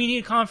 like, we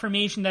need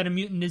confirmation that a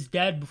mutant is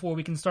dead before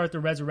we can start the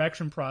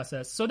resurrection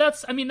process. So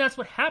that's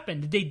what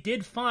happened. They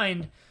did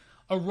find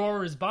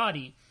Aurora's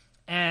body,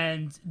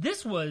 and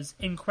this was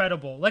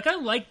incredible. Like, I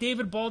like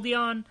David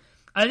Baldeón.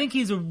 I think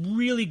he's a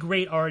really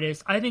great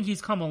artist. I think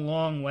he's come a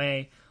long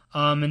way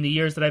in the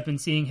years that I've been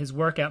seeing his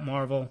work at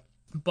Marvel.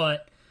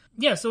 But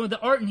yeah, so the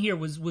art in here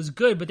was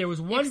good, but there was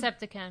one...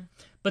 Decepticon.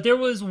 But there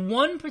was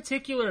one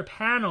particular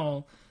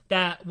panel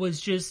that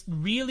was just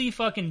really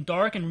fucking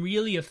dark and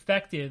really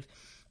effective.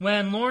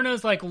 When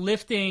Lorna's, like,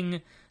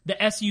 lifting the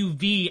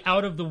SUV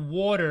out of the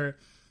water,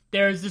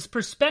 there's this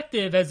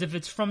perspective as if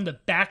it's from the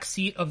back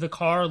seat of the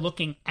car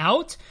looking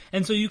out.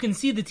 And so you can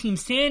see the team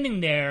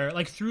standing there,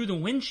 like, through the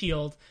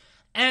windshield.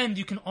 And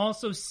you can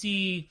also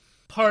see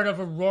part of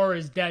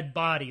Aurora's dead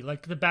body,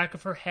 like the back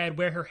of her head,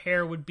 where her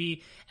hair would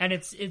be. And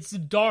it's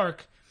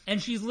dark,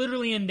 and she's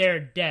literally in there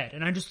dead.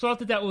 And I just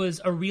thought that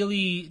was a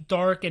really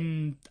dark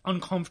and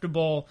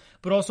uncomfortable,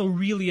 but also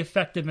really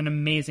effective and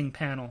amazing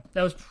panel.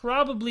 That was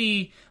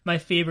probably my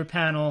favorite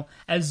panel.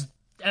 As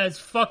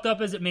fucked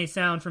up as it may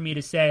sound for me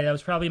to say, that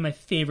was probably my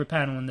favorite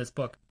panel in this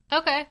book.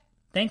 Okay.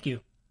 Thank you.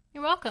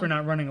 You're welcome. For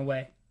not running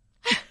away.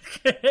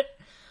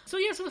 So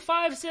the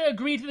Five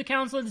agree to the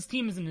council that this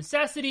team is a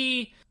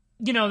necessity.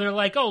 You know, they're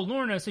like, oh,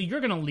 Lorna, so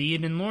you're going to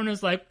lead. And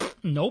Lorna's like,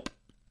 nope.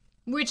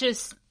 Which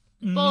is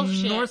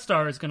bullshit.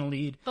 Northstar is going to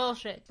lead.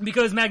 Bullshit.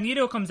 Because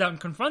Magneto comes out and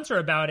confronts her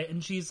about it.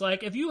 And she's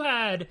like, if you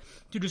had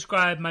to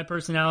describe my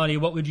personality,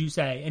 what would you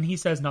say? And he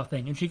says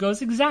nothing. And she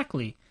goes,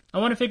 exactly. I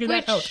want to figure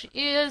that out. Which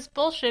is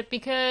bullshit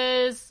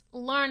because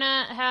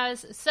Lorna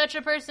has such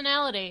a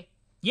personality.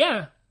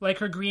 Yeah. Like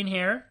her green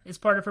hair is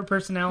part of her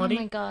personality.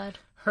 Oh my god.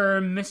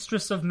 Her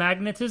mistress of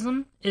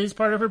magnetism is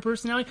part of her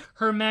personality.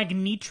 Her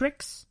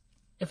magnetrix,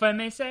 if I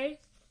may say,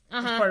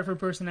 is part of her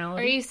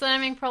personality. Are you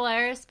slamming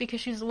Polaris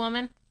because she's a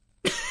woman?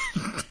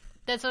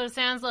 That's what it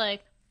sounds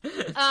like.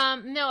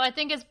 No, I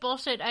think it's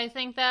bullshit. I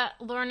think that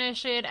Lorna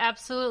should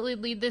absolutely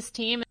lead this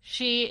team.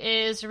 She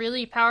is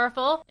really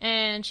powerful,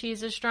 and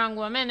she's a strong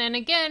woman. And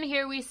again,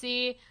 here we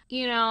see,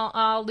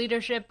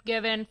 leadership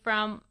given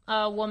from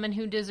a woman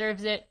who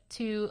deserves it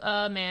to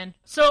a man.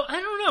 So, I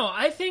don't know.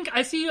 I think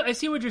I see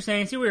what you're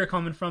saying, I see where you're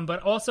coming from,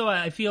 but also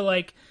I feel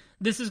like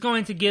this is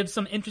going to give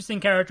some interesting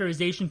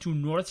characterization to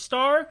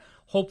Northstar.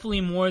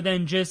 Hopefully more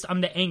than just,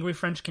 I'm the angry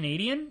French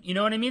Canadian. You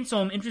know what I mean? So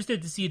I'm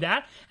interested to see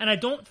that. And I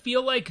don't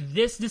feel like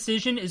this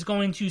decision is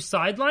going to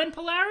sideline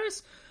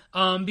Polaris.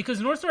 Because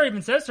Northstar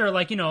even says to her,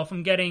 like, if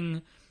I'm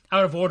getting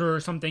out of order or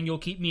something, you'll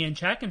keep me in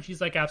check. And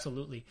she's like,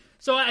 absolutely.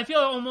 So I feel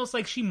almost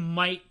like she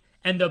might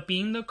end up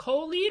being the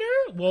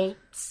co-leader. We'll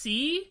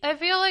see. I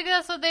feel like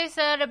that's what they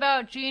said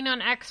about Jean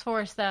on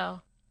X-Force, though.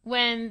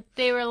 When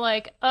they were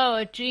like,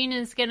 oh, Jean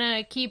is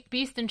gonna keep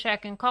Beast in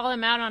check and call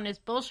him out on his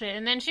bullshit.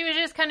 And then she was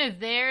just kind of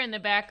there in the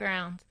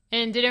background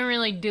and didn't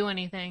really do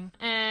anything.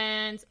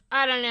 And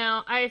I don't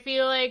know. I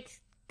feel like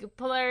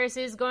Polaris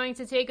is going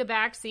to take a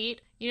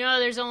backseat.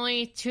 There's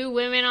only 2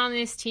 women on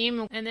this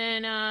team and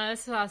then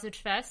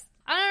Sausage Fest.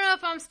 I don't know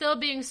if I'm still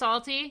being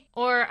salty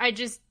or I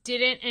just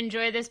didn't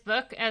enjoy this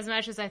book as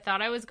much as I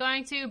thought I was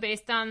going to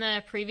based on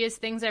the previous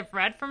things I've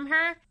read from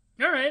her.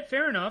 All right,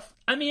 fair enough.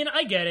 I mean,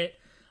 I get it.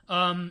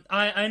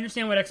 I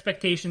understand what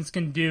expectations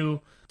can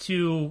do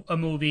to a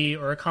movie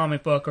or a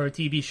comic book or a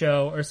TV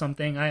show or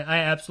something.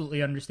 I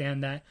absolutely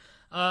understand that.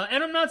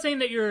 And I'm not saying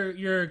that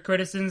your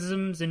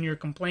criticisms and your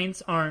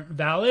complaints aren't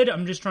valid.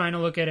 I'm just trying to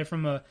look at it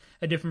from a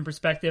different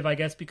perspective, I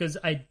guess, because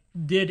I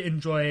did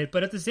enjoy it.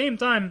 But at the same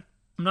time,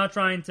 I'm not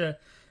trying to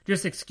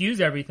just excuse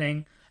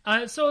everything.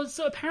 So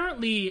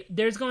apparently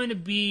there's going to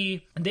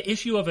be the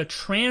issue of a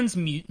trans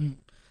mutant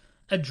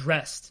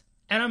addressed.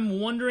 And I'm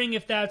wondering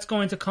if that's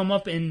going to come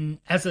up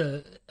as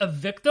a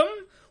victim,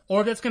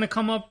 or if that's going to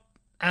come up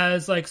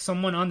as, like,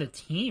 someone on the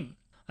team.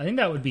 I think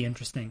that would be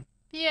interesting.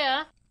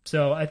 Yeah.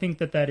 So I think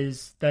that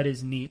is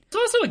neat. It's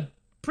also a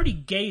pretty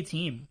gay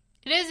team.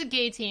 It is a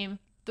gay team.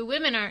 The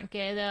women aren't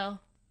gay, though.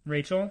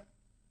 Rachel?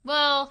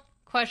 Well,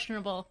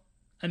 questionable.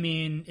 I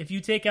mean, if you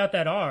take out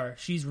that R,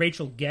 she's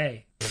Rachel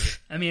Gay.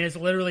 I mean, it's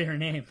literally her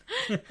name.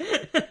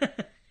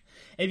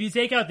 If you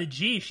take out the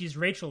G, she's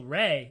Rachel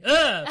Ray.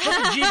 Ugh!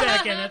 Put the G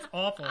back in. That's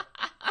awful.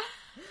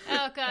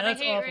 Oh, God, I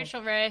hate awful.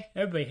 Rachel Ray.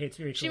 Everybody hates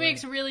Rachel Ray. She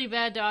makes really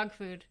bad dog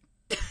food.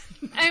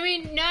 I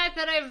mean, not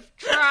that I've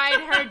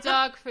tried her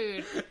dog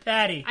food.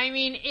 Patty. I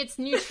mean, it's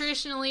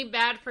nutritionally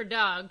bad for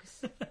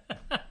dogs.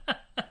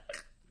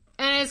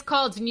 And it's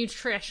called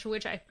Nutrish,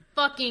 which I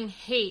fucking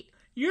hate.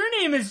 Your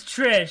name is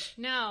Trish.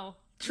 No.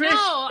 Trish.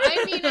 No,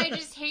 I mean, I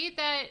just hate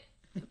that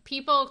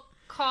people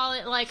call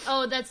it like,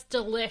 oh, that's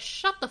delish.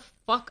 Shut the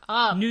fuck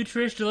up.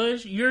 Nutrish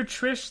Delish? You're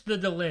Trish the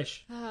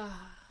Delish.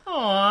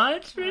 Aw,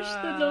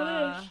 Trish the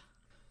Delish.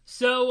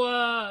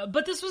 So,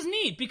 but this was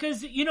neat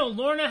because,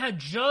 Lorna had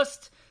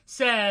just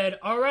said,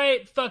 all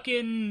right,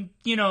 fucking,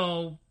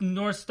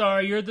 North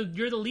Star, you're the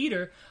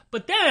leader.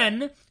 But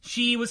then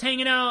she was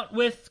hanging out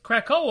with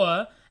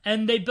Krakoa,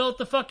 and they built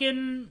the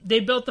fucking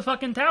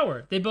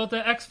tower. They built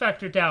the X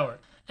Factor tower.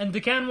 And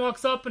D'Ken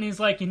walks up and he's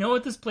like, you know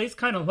what this place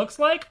kind of looks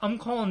like? I'm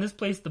calling this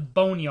place the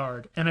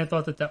Boneyard. And I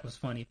thought that was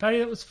funny. Patty,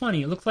 that was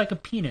funny. It looked like a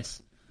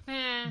penis.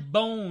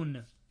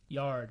 Bone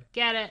yard.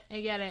 Get it.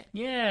 I get it.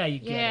 Yeah, you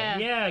get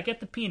it. Yeah, I get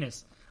the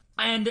penis.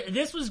 And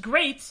this was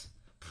great.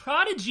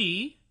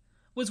 Prodigy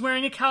was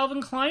wearing a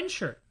Calvin Klein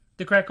shirt.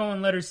 The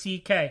Krakoan letters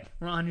CK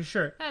were on his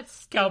shirt. That's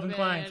stupid. Calvin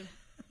Klein.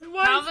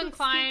 Calvin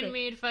Klein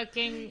made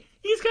fucking...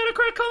 He's got a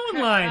Krakoan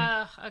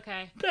line.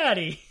 Okay.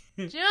 Patty.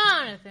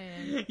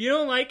 Jonathan. You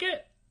don't like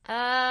it?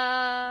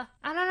 I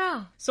don't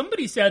know.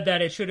 Somebody said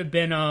that it should have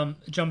been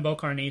Jumbo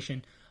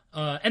Carnation.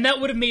 And that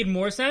would have made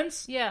more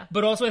sense. Yeah.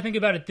 But also I think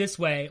about it this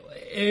way.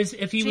 Is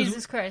if he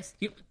Jesus Christ.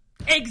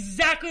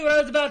 Exactly what I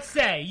was about to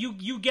say.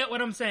 You get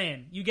what I'm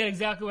saying. You get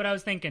exactly what I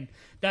was thinking.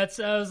 I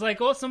was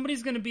like, oh,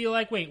 somebody's going to be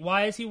like, wait,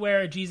 why does he wear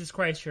a Jesus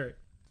Christ shirt?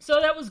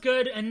 So that was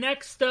good. And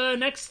next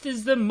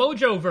is the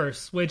Mojo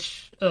verse,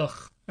 which, all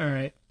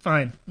right,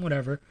 fine,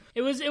 whatever.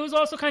 It was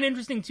also kind of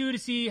interesting, too, to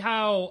see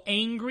how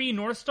angry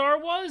North Star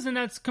was, and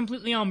that's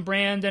completely on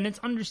brand, and it's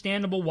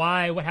understandable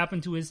what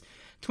happened to his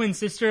twin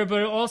sister,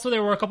 but also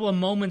there were a couple of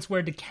moments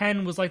where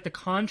D'Ken was like the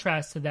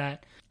contrast to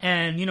that.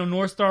 And,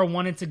 North Star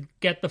wanted to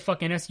get the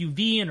fucking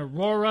SUV and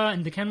Aurora,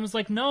 and D'Ken was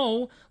like,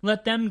 no,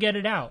 let them get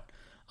it out.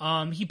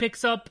 He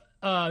picks up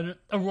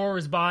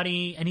Aurora's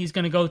body, and he's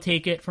going to go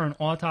take it for an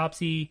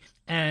autopsy,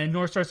 and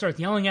North Star starts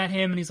yelling at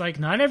him, and he's like,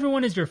 not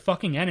everyone is your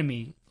fucking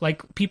enemy.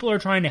 Like, people are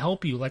trying to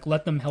help you. Like,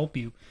 let them help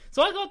you.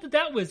 So I thought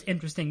that was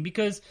interesting,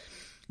 because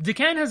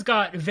D'Ken has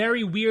got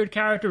very weird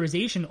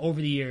characterization over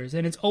the years,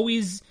 and it's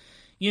always...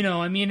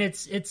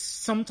 it's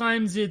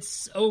sometimes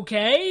it's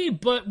okay,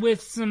 but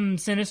with some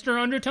sinister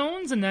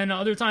undertones, and then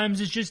other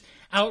times it's just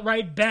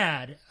outright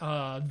bad,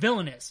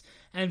 villainous.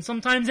 And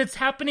sometimes it's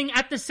happening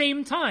at the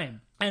same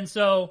time. And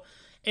so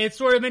it's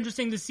sort of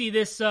interesting to see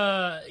this,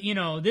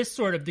 this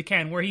sort of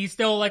D'Ken, where he's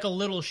still like a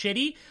little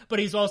shitty, but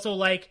he's also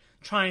like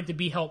trying to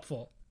be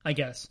helpful, I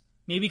guess.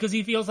 Maybe because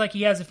he feels like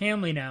he has a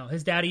family now.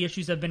 His daddy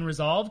issues have been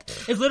resolved.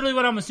 It's literally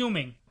what I'm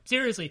assuming.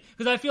 Seriously.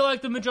 Because I feel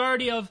like the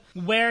majority of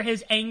where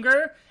his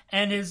anger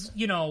and his,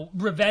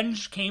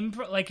 revenge came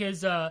from, like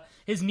his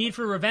need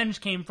for revenge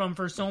came from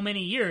for so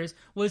many years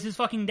was his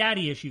fucking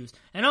daddy issues.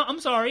 And I'm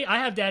sorry, I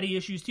have daddy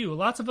issues too.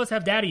 Lots of us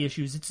have daddy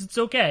issues. It's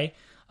okay.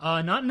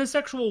 Not in a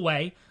sexual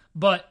way,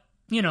 but,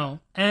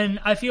 and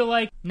I feel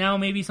like now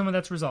maybe some of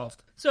that's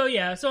resolved. So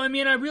yeah,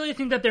 I really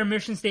think that their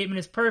mission statement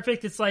is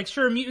perfect. It's like,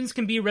 sure, mutants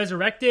can be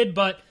resurrected,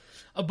 but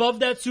above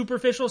that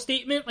superficial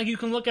statement, like you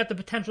can look at the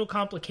potential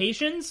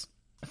complications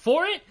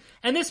for it,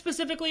 and this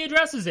specifically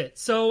addresses it.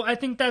 So I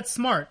think that's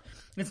smart.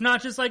 It's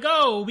not just like,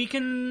 oh, we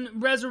can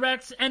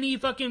resurrect any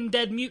fucking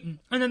dead mutant,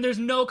 and then there's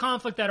no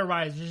conflict that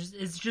arises.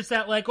 It's just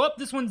that, like, oh,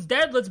 this one's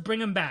dead, let's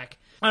bring him back.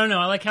 I don't know,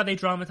 I like how they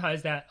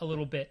dramatize that a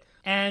little bit.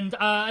 And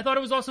I thought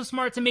it was also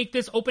smart to make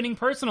this opening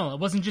personal. It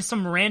wasn't just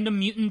some random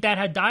mutant that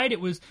had died, it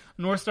was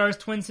North Star's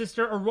twin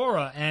sister,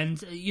 Aurora.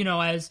 And,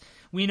 as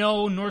we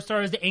know, North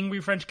Star is the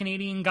angry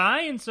French-Canadian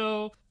guy, and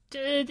so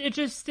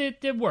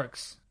it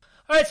works.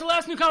 Alright, so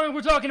last new comic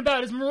we're talking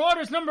about is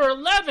Marauders number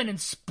 11, and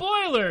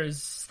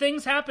spoilers!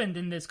 Things happened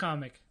in this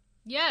comic.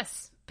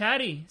 Yes.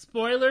 Patty,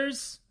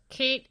 spoilers?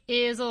 Kate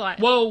is alive.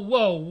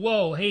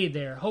 Whoa, hey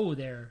there, ho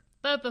there.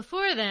 But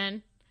before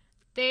then,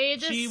 they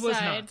decide... She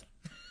was not.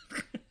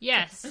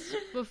 Yes,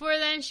 before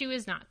then she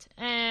was not.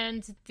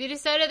 And they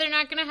decided they're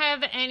not going to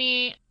have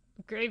any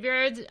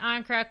graveyards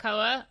on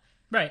Krakoa.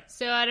 Right.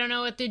 So I don't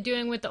know what they're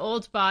doing with the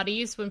old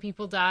bodies when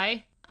people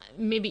die.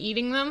 Maybe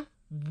eating them?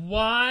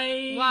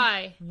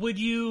 Why would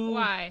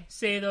you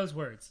say those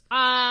words?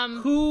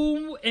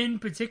 Who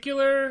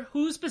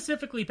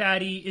specifically,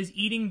 Patty, is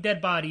eating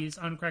dead bodies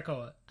on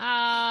Krakoa?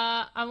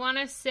 I want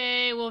to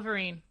say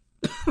Wolverine.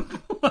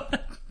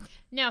 What?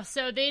 No,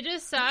 so they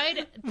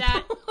decide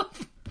that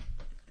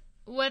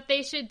what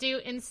they should do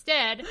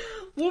instead...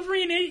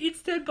 Wolverine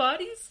eats dead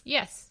bodies?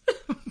 Yes.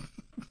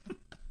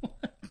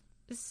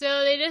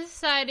 So they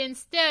decide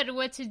instead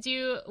what to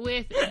do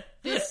with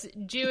this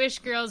Jewish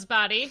girl's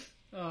body.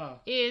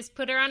 Is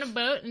put her on a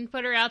boat and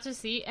put her out to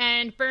sea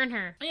and burn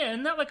her. Yeah,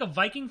 isn't that like a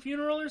Viking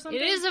funeral or something?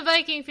 It is a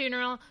Viking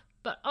funeral,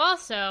 but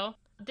also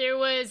there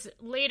was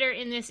later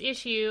in this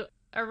issue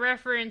a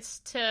reference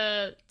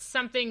to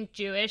something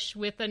Jewish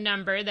with a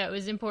number that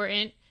was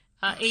important,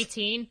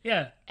 18.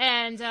 Yeah.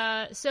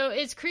 And so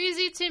it's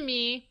crazy to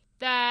me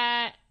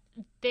that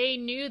they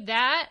knew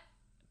that,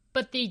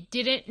 but they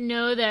didn't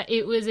know that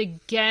it was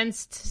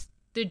against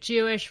the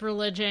Jewish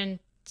religion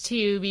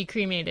to be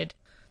cremated.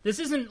 This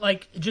isn't,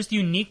 like, just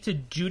unique to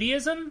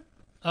Judaism.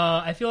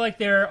 I feel like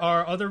there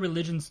are other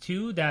religions,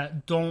 too,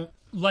 that don't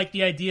like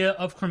the idea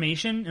of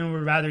cremation and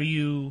would rather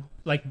you,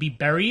 like, be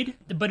buried.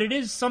 But it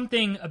is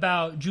something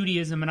about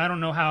Judaism, and I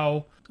don't know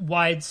how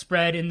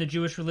widespread in the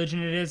Jewish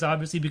religion it is,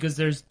 obviously, because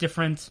there's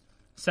different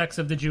sects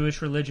of the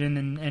Jewish religion,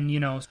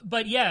 and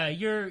but yeah,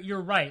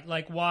 you're right.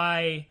 Like,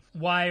 why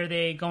are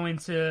they going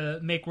to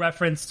make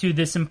reference to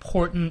this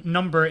important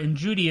number in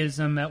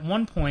Judaism at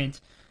one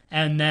point,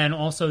 and then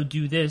also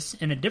do this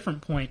in a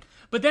different point?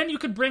 But then you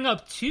could bring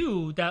up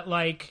too that,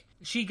 like,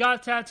 she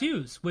got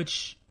tattoos,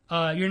 which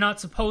you're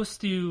not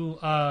supposed to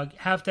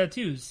have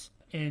tattoos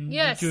in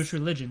the Jewish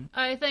religion.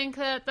 I think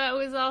that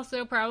was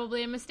also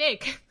probably a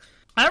mistake.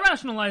 I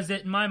rationalized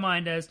it in my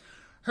mind as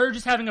her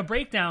just having a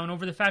breakdown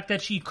over the fact that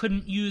she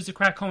couldn't use the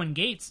Krakoan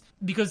gates,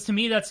 because to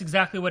me that's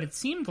exactly what it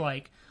seemed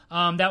like.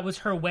 That was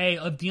her way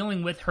of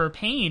dealing with her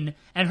pain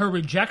and her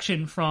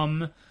rejection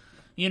from,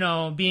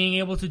 being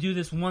able to do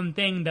this one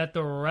thing that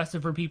the rest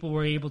of her people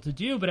were able to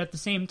do. But at the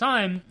same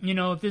time,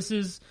 if this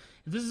is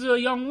a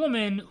young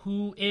woman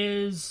who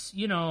is,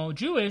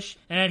 Jewish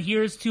and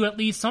adheres to at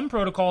least some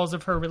protocols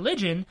of her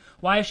religion,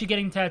 why is she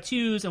getting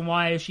tattoos, and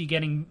why is she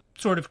getting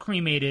sort of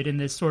cremated in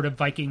this sort of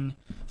Viking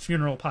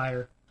funeral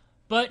pyre?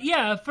 But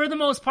yeah, for the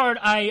most part,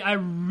 I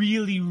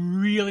really,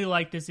 really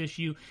like this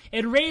issue.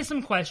 It raised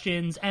some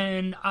questions,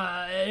 and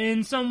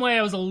in some way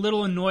I was a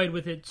little annoyed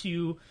with it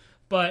too,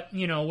 but,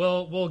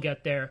 we'll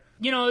get there.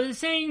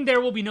 Saying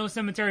there will be no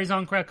cemeteries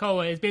on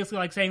Krakoa is basically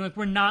like saying, like,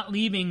 we're not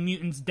leaving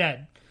mutants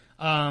dead.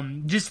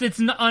 It's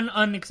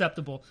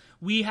unaccepeptable.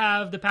 We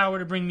have the power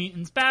to bring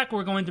mutants back.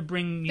 We're going to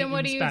bring mutants back. Then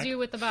what do you do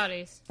with the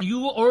bodies?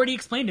 You already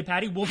explained it,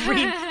 Patty.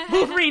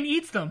 Wolverine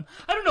eats them.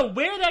 I don't know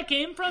where that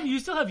came from. You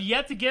still have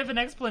yet to give an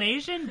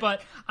explanation,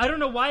 but I don't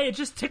know why it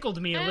just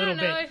tickled me a little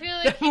bit. I feel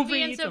like he'd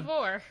be into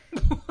Vor.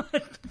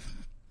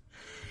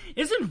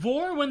 Isn't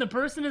Vor when the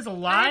person is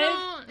alive?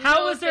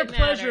 How is their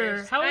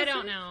pleasure? I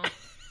don't know.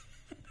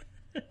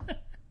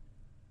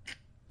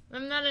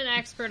 I'm not an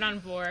expert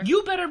on Vor.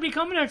 You better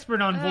become an expert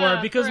on Vor,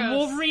 because gross.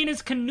 Wolverine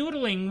is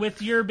canoodling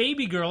with your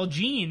baby girl,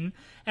 Jean,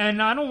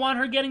 and I don't want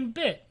her getting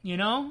bit,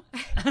 Emma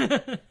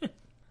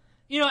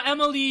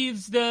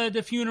leaves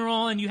the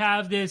funeral, and you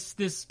have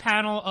this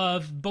panel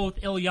of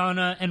both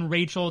Illyana and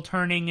Rachel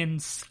turning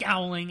and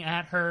scowling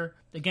at her,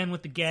 again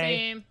with the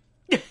gay.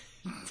 Same.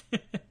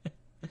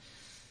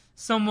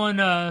 Someone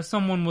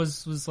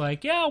was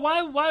like, yeah,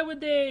 why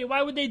would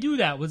they do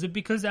that? Was it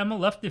because Emma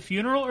left the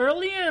funeral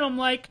early? And I'm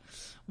like,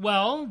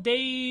 well,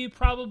 they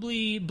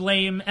probably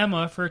blame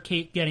Emma for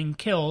Kate getting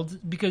killed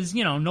because,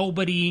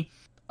 nobody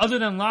other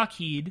than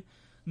Lockheed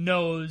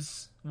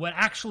knows what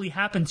actually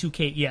happened to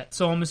Kate yet.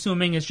 So I'm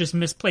assuming it's just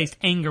misplaced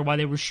anger while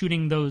they were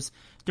shooting those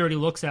dirty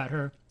looks at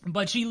her.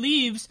 But she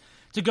leaves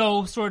to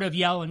go sort of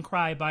yell and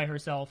cry by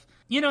herself.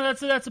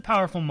 That's a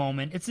powerful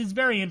moment. It's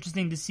very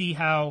interesting to see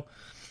how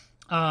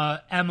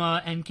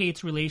Emma and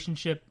Kate's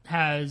relationship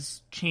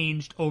has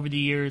changed over the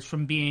years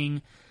from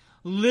being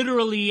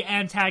literally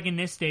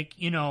antagonistic,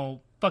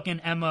 fucking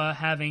Emma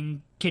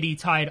having Kitty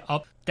tied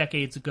up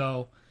decades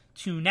ago,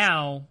 to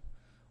now,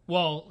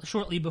 well,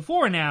 shortly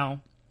before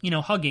now,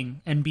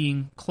 hugging and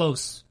being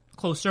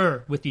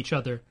closer with each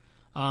other.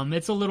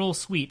 It's a little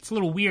sweet. It's a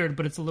little weird,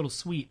 but it's a little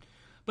sweet.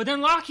 But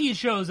then Lockheed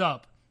shows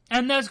up,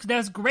 and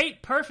that's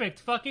great, perfect,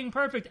 fucking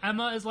perfect.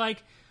 Emma is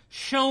like,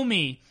 show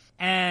me.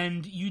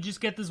 And you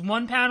just get this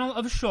one panel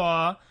of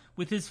Shaw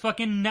with his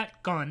fucking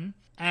net gun,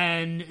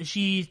 and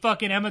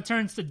Emma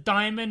turns to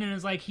Diamond and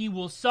is like, he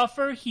will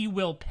suffer, he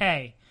will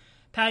pay.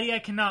 Patty, I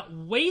cannot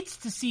wait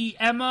to see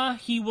Emma,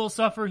 he will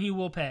suffer, he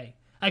will pay.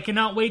 I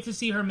cannot wait to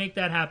see her make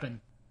that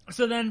happen.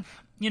 So then,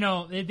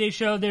 they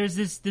show there's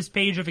this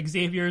page of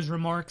Xavier's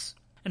remarks,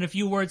 and a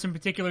few words in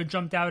particular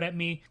jumped out at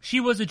me. She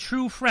was a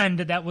true friend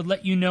that would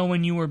let you know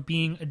when you were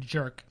being a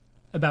jerk.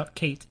 About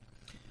Kate.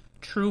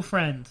 True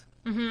friend.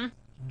 Mm-hmm.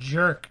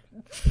 Jerk.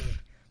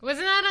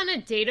 Wasn't that on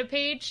a data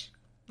page?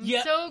 I'm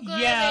so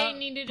glad they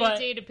needed a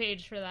data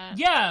page for that.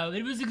 Yeah,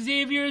 it was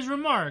Xavier's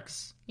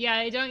remarks. Yeah,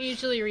 I don't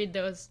usually read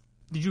those.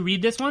 Did you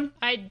read this one?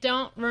 I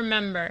don't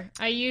remember.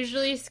 I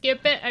usually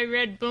skip it. I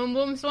read Boom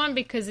Boom's one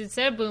because it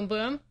said Boom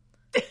Boom.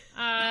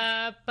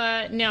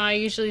 But no, I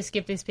usually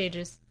skip these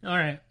pages. All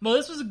right. Well,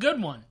 this was a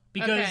good one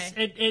because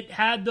it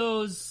had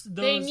those.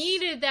 They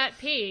needed that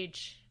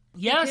page.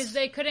 Yes. Because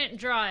they couldn't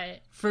draw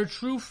it. For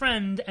true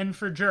friend and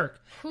for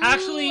jerk.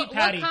 Actually,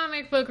 Patty. What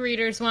comic book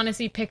readers want to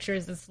see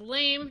pictures? It's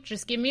lame.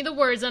 Just give me the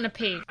words on a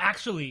page.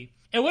 Actually,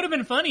 it would have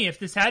been funny if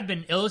this had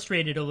been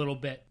illustrated a little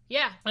bit.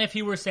 Yeah. If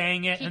he were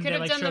saying it and they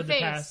like showed the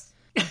past.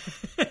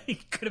 He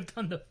could have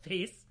done the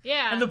face.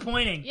 Yeah. And the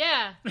pointing.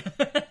 Yeah.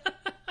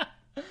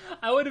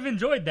 I would have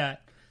enjoyed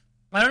that.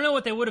 I don't know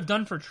what they would have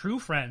done for true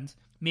friend.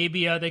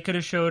 Maybe they could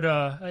have showed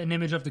an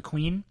image of the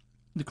Queen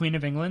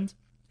of England.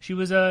 She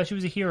was a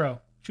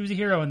hero. She was a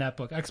hero in that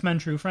book, X-Men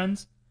True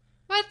Friends.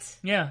 What?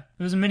 Yeah,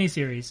 it was a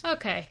miniseries.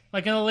 Okay.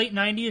 Like in the late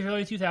 90s,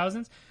 early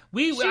 2000s.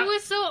 She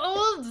was so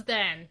old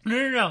then.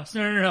 No.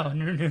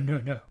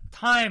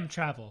 Time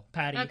travel,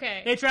 Patty.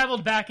 Okay. They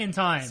traveled back in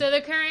time. So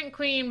the current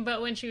queen,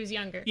 but when she was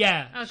younger.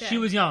 Yeah. Okay. She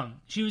was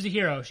young. She was a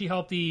hero. She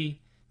helped the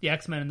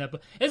X-Men in that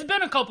book. It's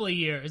been a couple of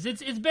years.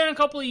 It's been a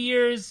couple of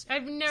years.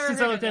 I've never since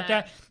heard I looked of at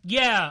that.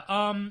 Yeah.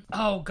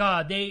 Oh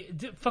God. They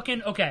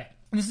fucking okay.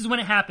 This is when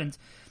it happened.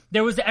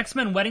 There was the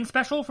X-Men wedding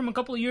special from a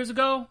couple of years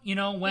ago, you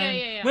know,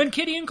 when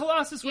Kitty and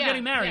Colossus were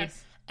getting married.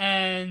 Yes.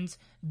 And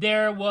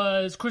there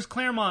was Chris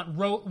Claremont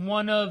wrote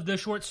one of the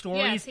short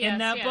stories in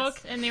that book.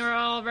 And they were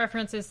all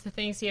references to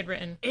things he had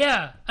written.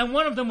 Yeah, and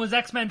one of them was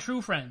X-Men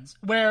True Friends,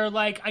 where,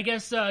 like, I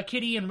guess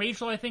Kitty and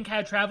Rachel, I think,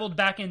 had traveled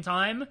back in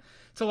time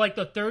to, like,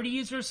 the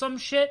 30s or some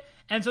shit.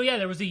 And so, yeah,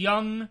 there was a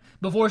young,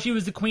 before she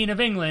was the Queen of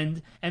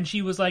England, and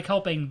she was, like,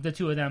 helping the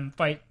two of them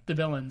fight the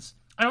villains.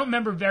 I don't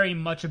remember very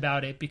much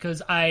about it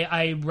because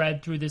I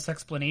read through this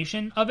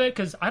explanation of it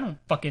because I don't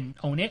fucking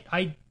own it.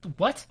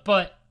 What?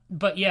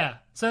 But yeah,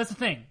 so that's the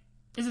thing.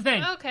 It's a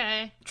thing.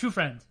 Okay. True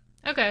Friends.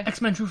 Okay.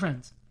 X-Men True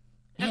Friends.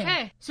 Yeah.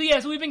 Okay.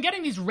 So we've been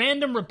getting these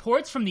random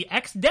reports from the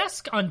X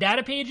desk on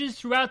data pages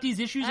throughout these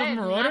issues of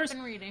Marauders. I have not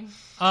been reading.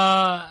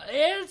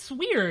 It's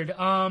weird.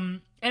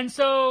 And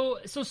so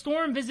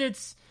Storm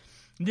visits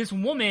this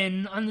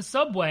woman on the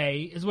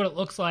subway, is what it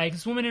looks like.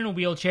 This woman in a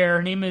wheelchair.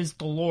 Her name is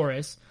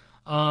Dolores.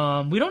 We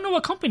don't know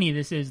what company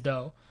this is,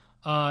 though.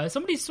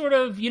 Somebody's sort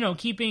of, you know,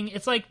 keeping...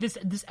 It's like this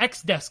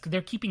X desk.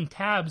 They're keeping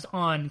tabs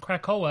on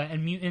Krakoa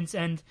and mutants,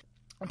 and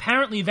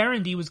apparently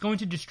Verandy was going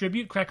to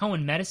distribute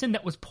Krakoan medicine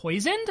that was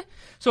poisoned,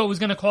 so it was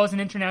going to cause an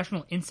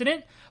international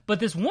incident. But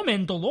this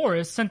woman,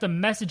 Dolores, sent a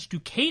message to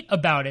Kate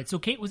about it, so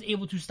Kate was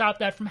able to stop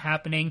that from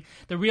happening.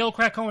 The real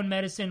Krakoan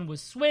medicine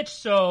was switched,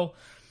 so...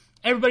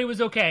 Everybody was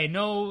okay.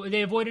 No,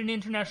 they avoided an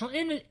international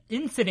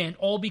incident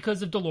all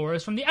because of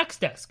Dolores from the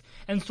X-Desk.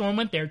 And Storm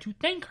went there to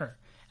thank her.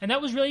 And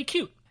that was really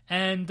cute.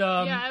 And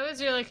yeah, I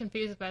was really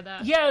confused by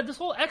that. Yeah, this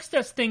whole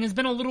X-Desk thing has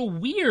been a little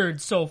weird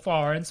so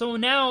far. And so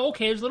now,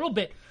 okay, there's a little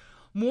bit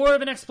more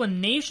of an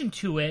explanation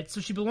to it.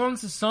 So she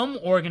belongs to some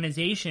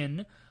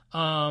organization.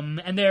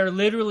 And they're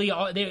literally,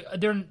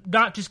 they're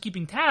not just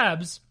keeping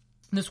tabs.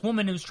 This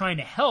woman who's trying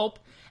to help,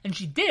 and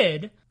she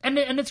did, and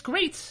it's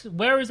great.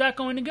 Where is that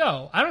going to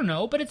go? I don't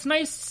know, but it's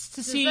nice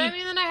to see. Does that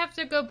mean that I have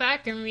to go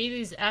back and read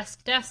these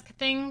X-Desk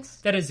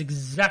things? That is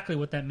exactly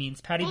what that means,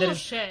 Patty.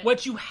 Bullshit. That is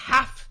what you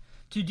have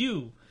to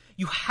do.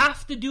 You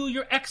have to do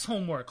your X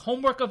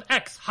homework of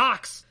X,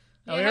 Hawks.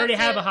 Oh, we already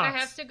have a Hawks. I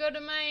have to go to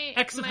my...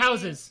 X of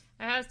houses.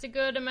 I have to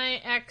go to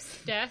my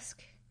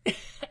X-Desk.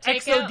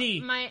 Take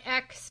XOD. Out my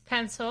X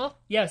pencil.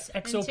 Yes,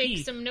 XOP. And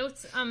take some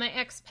notes on my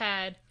X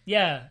pad.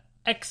 Yeah,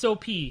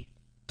 XOP.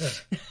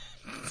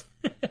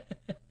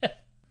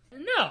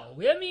 No,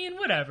 I mean,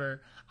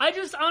 whatever. I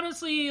just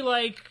honestly,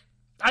 like,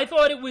 I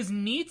thought it was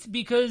neat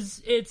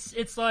because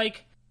it's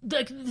like,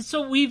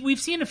 so we've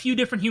seen a few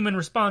different human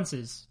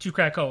responses to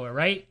Krakoa,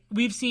 right?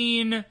 We've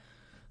seen,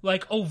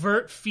 like,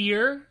 overt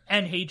fear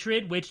and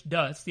hatred, which,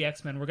 it's the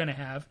X-Men we're gonna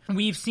have.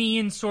 We've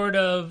seen sort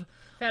of...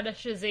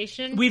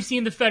 fetishization. We've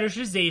seen the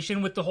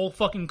fetishization with the whole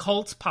fucking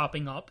cults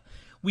popping up.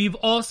 We've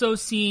also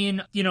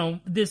seen, you know,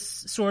 this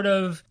sort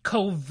of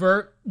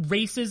covert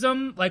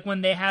racism, like when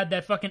they had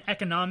that fucking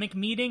economic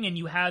meeting and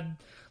you had,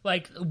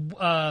 like,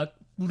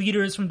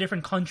 leaders from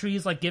different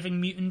countries, like, giving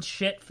mutants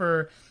shit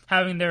for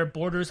having their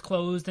borders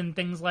closed and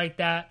things like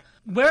that.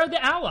 Where are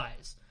the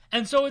allies?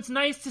 And so it's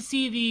nice to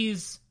see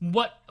these,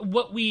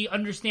 what we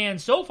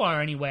understand so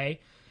far anyway,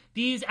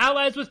 these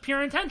allies with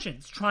pure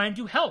intentions, trying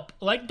to help,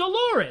 like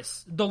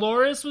Dolores.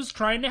 Dolores was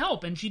trying to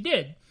help, and she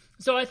did.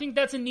 So I think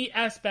that's a neat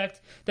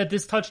aspect that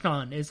this touched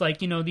on, is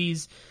like, you know,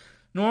 these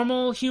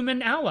normal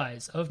human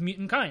allies of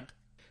mutant kind.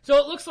 So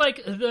it looks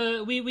like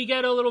we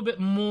get a little bit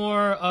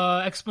more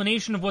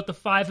explanation of what the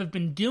Five have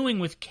been doing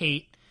with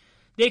Kate.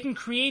 They can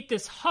create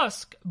this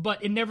husk,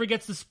 but it never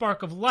gets the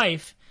spark of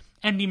life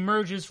and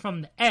emerges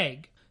from the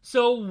egg.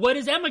 So what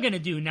is Emma going to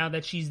do now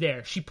that she's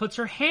there? She puts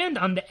her hand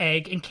on the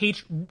egg, and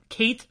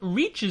Kate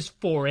reaches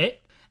for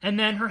it, and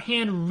then her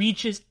hand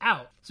reaches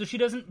out. So she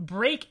doesn't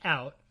break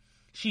out.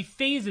 She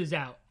phases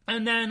out.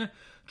 And then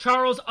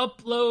Charles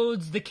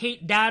uploads the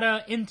Kate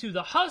data into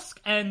the husk,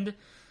 and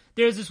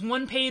there's this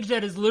one page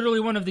that is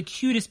literally one of the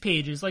cutest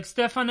pages. Like,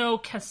 Stefano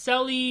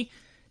Caselli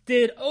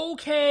did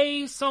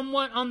okay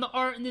somewhat on the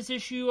art in this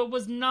issue. I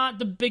was not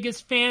the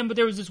biggest fan, but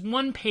there was this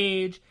one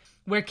page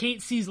where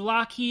Kate sees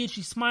Lockheed,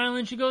 she's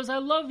smiling, she goes, "I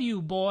love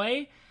you,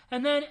 boy."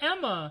 And then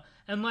Emma,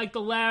 and like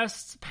the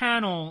last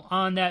panel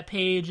on that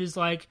page is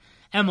like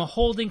Emma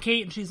holding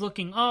Kate, and she's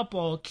looking up,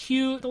 all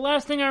cute. The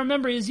last thing I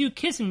remember is you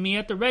kissing me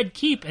at the Red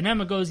Keep. And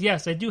Emma goes,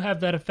 "Yes, I do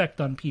have that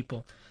effect on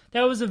people."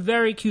 That was a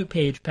very cute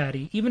page,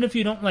 Patty. Even if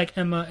you don't like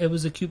Emma, it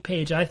was a cute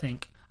page, I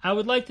think. I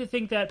would like to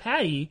think that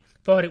Patty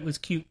thought it was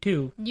cute,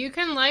 too. You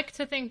can like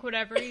to think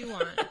whatever you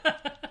want.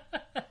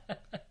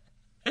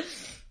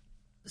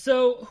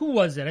 So, who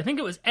was it? I think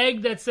it was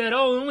Egg that said,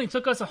 "Oh, it only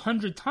took us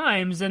 100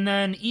 times." And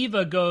then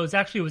Eva goes,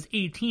 "Actually, it was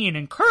 18.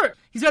 And Kurt,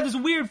 he's got this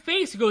weird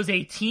face. He goes,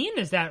 "18?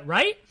 Is that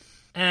right?"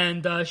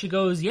 And she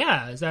goes,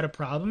 "Yeah, is that a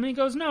problem?" And he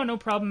goes, "No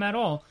problem at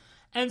all."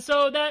 And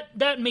so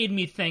that made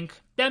me think.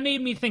 That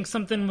made me think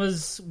something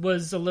was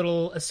a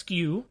little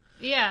askew.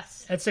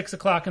 Yes. At 6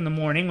 o'clock in the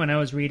morning when I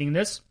was reading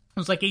this. I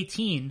was like,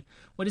 18?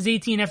 What does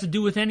 18 have to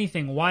do with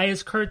anything? Why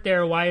is Kurt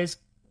there? Why is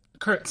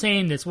Kurt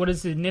saying this? What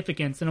is the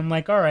significance? And I'm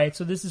like, all right,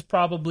 so this is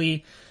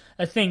probably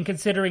a thing,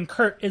 considering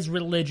Kurt is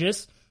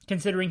religious.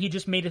 considering he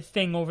just made a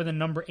thing over the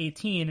number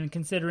 18, and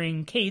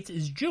considering Kate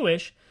is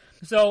Jewish.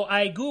 So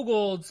I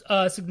Googled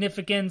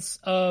significance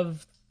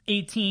of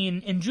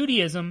 18 in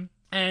Judaism,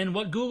 and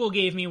what Google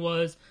gave me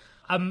was,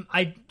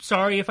 I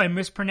sorry if I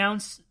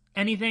mispronounce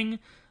anything,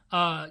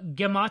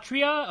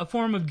 gematria, a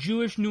form of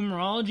Jewish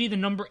numerology. The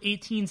number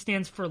 18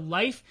 stands for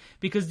life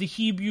because the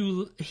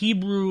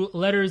Hebrew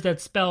letters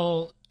that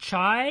spell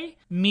chai,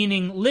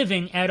 meaning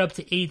living, add up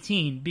to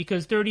 18.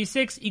 Because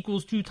 36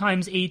 equals 2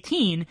 times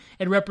 18,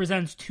 it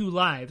represents 2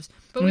 lives.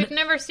 But we've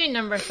never seen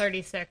number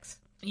 36.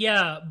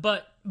 Yeah,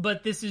 but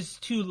this is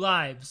 2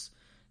 lives.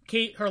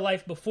 Kate, her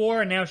life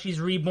before, and now she's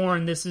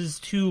reborn. This is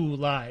 2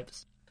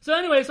 lives. So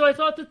anyway, so I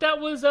thought that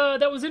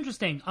was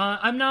interesting.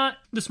 I'm not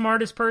the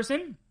smartest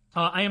person.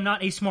 I am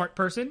not a smart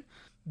person.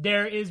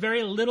 There is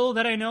very little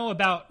that I know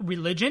about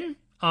religion,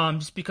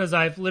 just because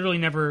I've literally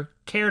never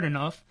cared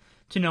enough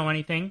to know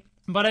anything.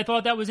 But I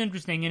thought that was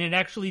interesting, and it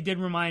actually did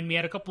remind me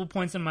at a couple of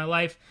points in my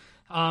life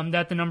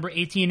that the number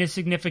 18 is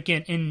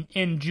significant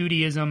in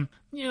Judaism.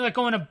 You know, like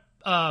going to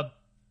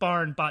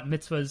bar and bat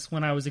mitzvahs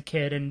when I was a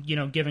kid and, you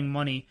know, giving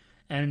money.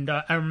 And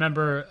I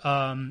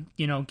remember,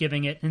 you know,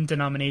 giving it in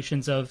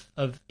denominations of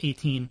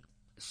 18.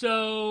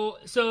 So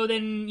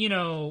then, you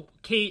know,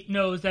 Kate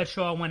knows that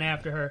Shaw went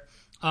after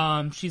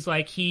her. She's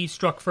like, he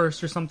struck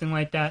first or something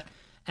like that.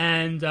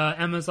 And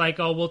Emma's like,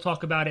 oh, we'll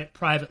talk about it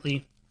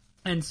privately.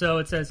 And so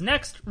it says,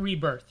 next,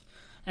 rebirth.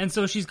 And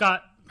so she's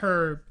got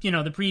her, you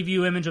know, the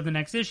preview image of the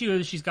next issue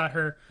is she's got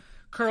her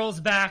curls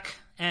back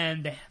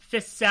and the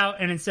fists out,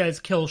 and it says,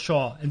 kill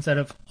Shaw instead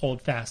of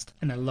hold fast.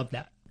 And I love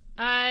that.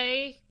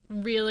 I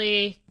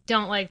really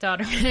don't like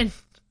Dodderman.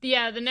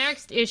 Yeah, the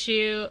next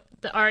issue,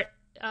 the art,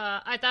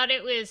 I thought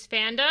it was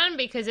fan done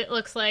because it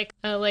looks like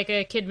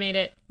a kid made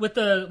it. With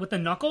the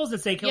knuckles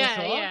that say kill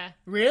Shaw? Yeah.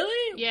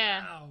 Really?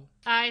 Yeah. Wow.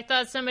 I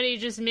thought somebody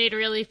just made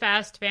really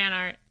fast fan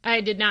art.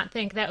 I did not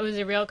think that was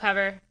a real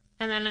cover.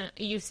 And then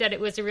you said it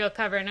was a real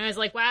cover, and I was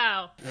like,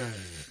 wow.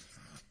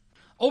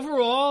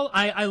 Overall,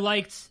 I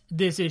liked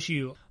this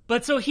issue.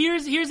 But so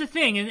here's the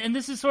thing, and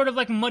this is sort of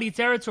like muddy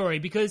territory,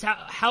 because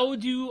how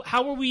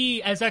are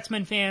we as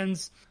X-Men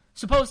fans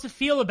supposed to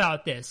feel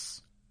about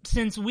this?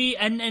 Since we,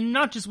 and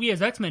not just we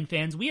as X-Men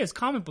fans, we as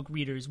comic book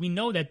readers, we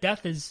know that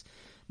death is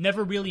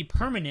never really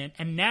permanent,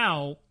 and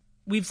now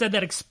we've said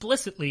that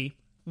explicitly,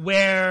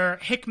 where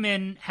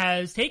Hickman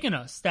has taken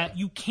us, that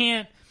you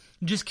can't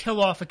just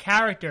kill off a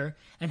character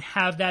and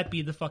have that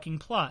be the fucking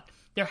plot.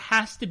 There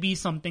has to be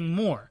something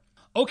more.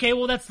 Okay,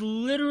 well, that's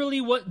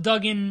literally what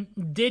Duggan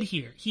did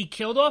here. He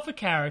killed off a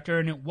character,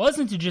 and it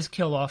wasn't to just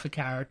kill off a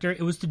character,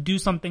 it was to do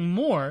something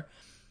more.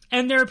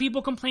 And there are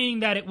people complaining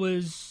that it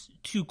was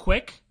too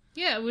quick.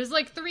 Yeah, it was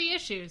like 3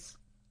 issues.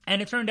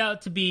 And it turned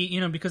out to be, you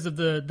know, because of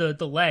the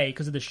delay,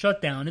 because of the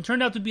shutdown, it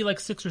turned out to be like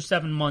 6 or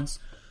 7 months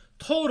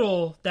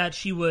total that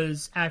she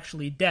was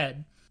actually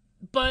dead.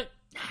 But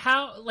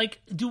how, like,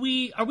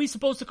 are we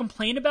supposed to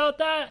complain about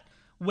that?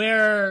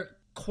 Where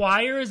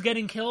Quire is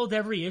getting killed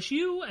every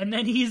issue and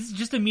then he's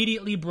just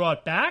immediately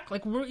brought back?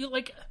 Like,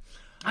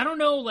 I don't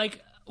know,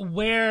 like,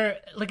 where,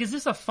 like, is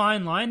this a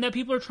fine line that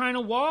people are trying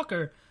to walk?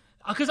 Or,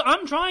 because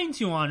I'm trying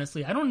to,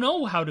 honestly. I don't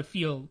know how to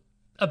feel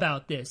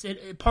about this.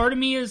 Part of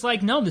me is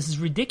like, no, this is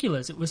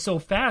ridiculous. It was so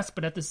fast,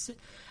 but at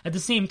the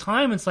same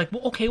time, it's like,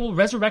 well, okay, well,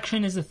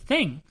 resurrection is a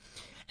thing.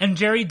 And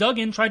Jerry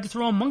Duggan tried to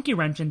throw a monkey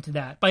wrench into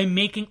that by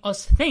making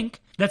us think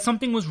that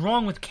something was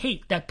wrong with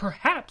Kate, that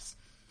perhaps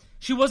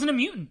she wasn't a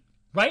mutant,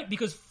 right?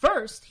 Because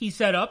first he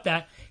set up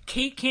that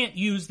Kate can't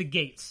use the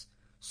gates.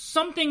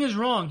 Something is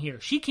wrong here.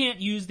 She can't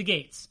use the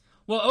gates.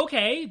 Well,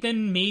 okay,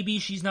 then maybe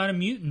she's not a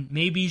mutant.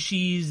 Maybe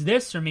she's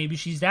this, or maybe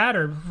she's that,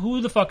 or who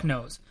the fuck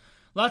knows.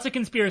 Lots of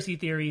conspiracy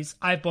theories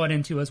I've bought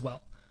into as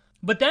well.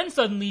 But then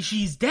suddenly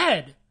she's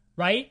dead,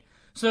 right?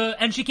 So,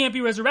 and she can't be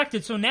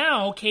resurrected. So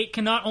now Kate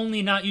can not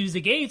only not use the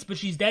gates, but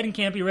she's dead and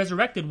can't be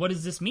resurrected. What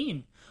does this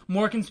mean?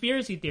 More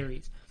conspiracy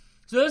theories.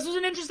 So this was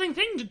an interesting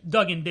thing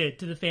Duggan did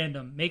to the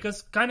fandom. Make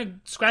us kind of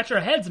scratch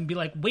our heads and be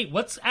like, wait,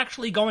 what's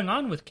actually going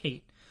on with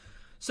Kate?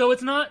 So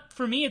it's not,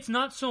 for me, it's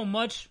not so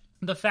much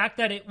the fact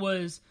that it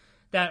was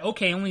that,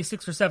 okay, only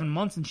 6 or 7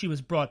 months and she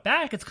was brought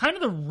back. It's kind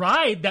of the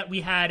ride that we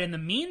had in the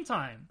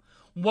meantime.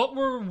 What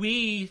were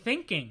we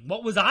thinking?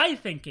 What was I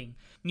thinking?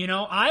 You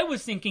know, I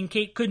was thinking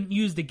Kate couldn't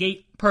use the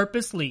gate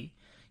purposely.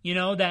 You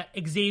know, that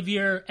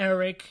Xavier,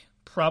 Eric,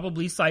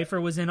 probably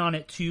Cypher was in on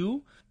it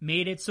too.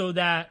 Made it so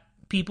that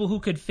people who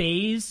could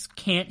phase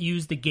can't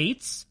use the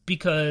gates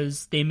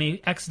because they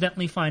may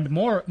accidentally find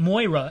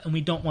Moira, and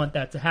we don't want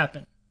that to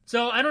happen.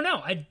 So, I don't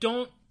know. I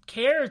don't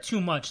care too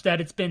much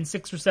that it's been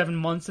 6 or 7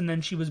 months and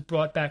then she was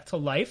brought back to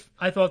life.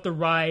 I thought the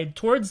ride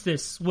towards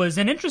this was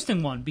an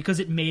interesting one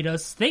because it made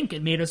us think,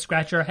 it made us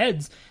scratch our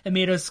heads, it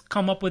made us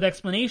come up with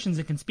explanations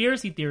and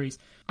conspiracy theories.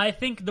 I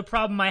think the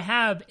problem I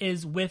have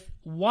is with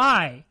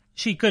why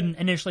she couldn't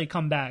initially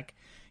come back.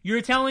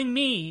 You're telling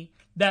me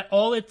that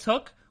all it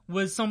took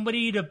was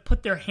somebody to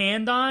put their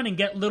hand on and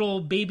get little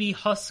baby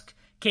husk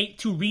Kate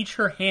to reach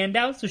her hand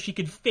out so she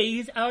could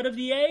phase out of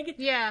the egg.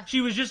 Yeah. She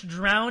was just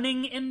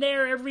drowning in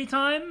there every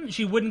time.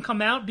 She wouldn't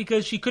come out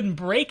because she couldn't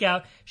break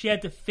out. She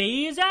had to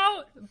phase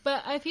out.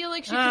 But I feel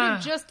like she could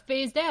have just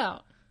phased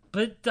out.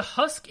 But the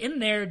husk in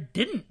there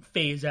didn't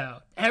phase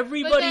out.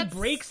 Everybody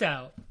breaks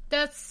out.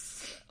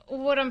 That's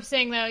what I'm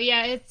saying, though.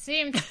 Yeah, it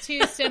seemed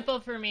too simple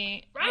for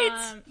me.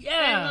 Right?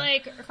 Yeah. And,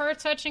 like, her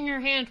touching her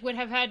hand would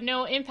have had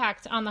no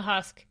impact on the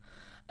husk.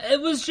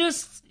 It was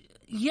just...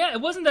 Yeah,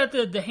 it wasn't that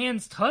the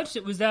hands touched.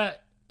 It was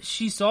that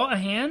she saw a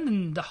hand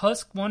and the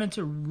husk wanted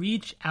to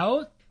reach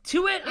out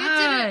to it.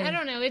 I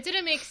don't know. It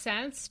didn't make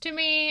sense to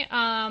me.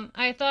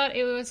 I thought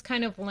it was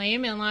kind of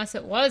lame unless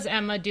it was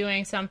Emma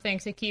doing something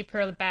to keep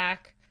her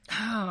back.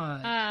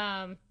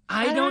 I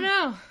don't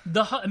know.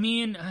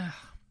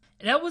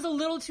 That was a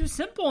little too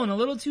simple and a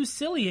little too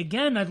silly.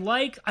 Again,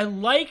 I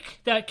like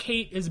that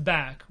Kate is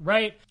back,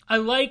 right? I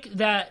like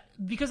that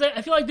because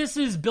I feel like this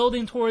is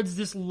building towards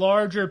this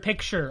larger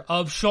picture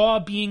of Shaw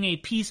being a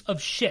piece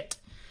of shit,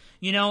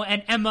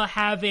 and Emma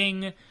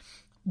having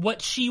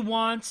what she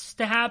wants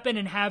to happen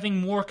and having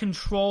more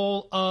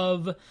control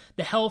of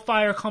the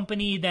Hellfire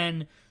Company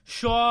than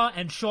Shaw,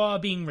 and Shaw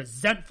being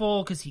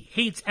resentful because he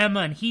hates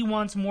Emma and he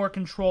wants more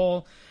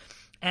control,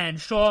 and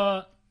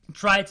Shaw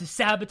tried to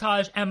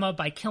sabotage Emma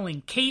by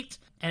killing Kate,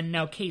 and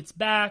now Kate's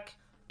back,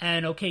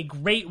 and okay,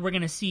 great, we're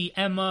gonna see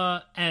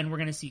Emma, and we're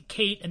gonna see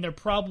Kate, and they're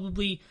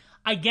probably,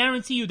 I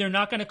guarantee you, they're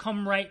not gonna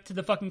come right to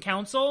the fucking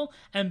council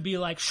and be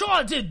like,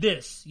 Shaw did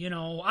this,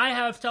 I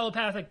have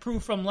telepathic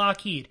proof from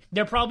Lockheed.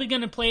 They're probably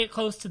gonna play it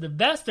close to the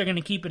vest, they're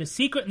gonna keep it a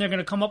secret, and they're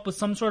gonna come up with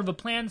some sort of a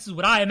plan, this is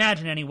what I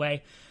imagine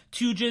anyway,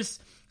 to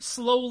just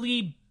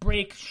slowly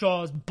break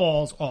Shaw's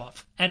balls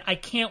off, and I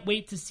can't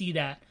wait to see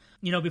that.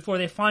 Before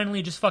they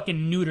finally just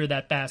fucking neuter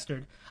that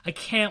bastard. I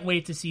can't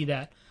wait to see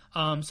that.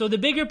 So the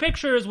bigger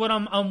picture is what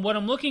I'm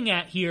looking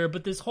at here,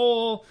 but this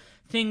whole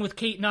thing with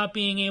Kate not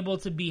being able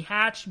to be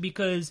hatched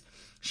because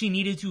she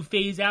needed to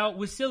phase out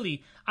was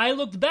silly. I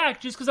looked back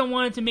just because I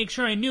wanted to make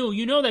sure I knew.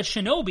 That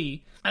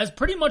Shinobi has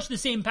pretty much the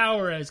same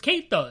power as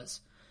Kate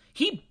does.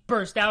 He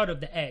burst out of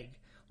the egg.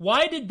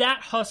 Why did that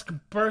husk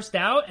burst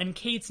out and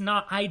Kate's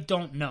not? I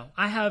don't know.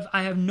 I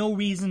have no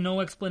reason,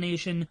 no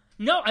explanation.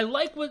 No, I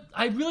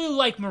really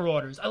like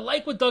Marauders. I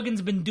like what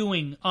Duggan's been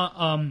doing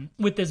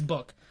with this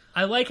book.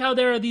 I like how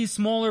there are these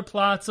smaller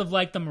plots of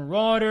like the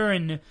Marauder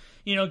and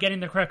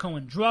getting the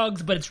Krakoan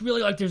drugs, but it's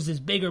really like there's this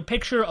bigger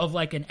picture of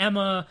like an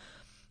Emma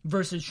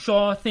versus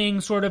Shaw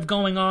thing sort of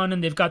going on,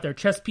 and they've got their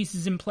chess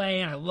pieces in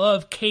play, and I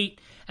love Kate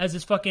as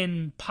this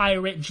fucking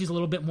pirate, and she's a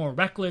little bit more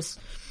reckless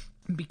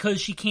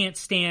because she can't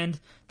stand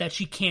that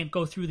she can't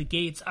go through the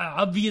gates.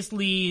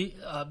 Obviously,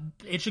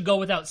 it should go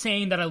without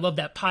saying that I love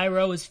that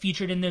Pyro is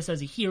featured in this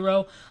as a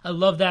hero. I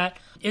love that.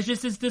 It's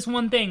just this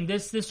one thing.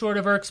 This sort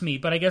of irks me,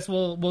 but I guess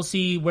we'll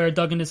see where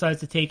Duggan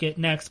decides to take it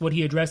next, what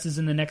he addresses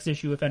in the next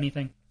issue, if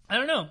anything. I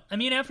don't know. I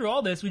mean, after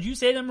all this, would you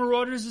say that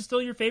Marauders is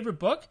still your favorite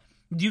book?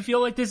 Do you feel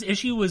like this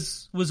issue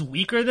was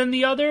weaker than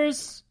the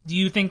others? Do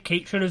you think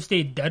Kate should have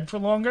stayed dead for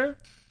longer?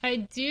 I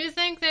do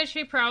think that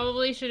she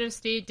probably should have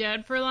stayed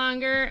dead for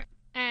longer.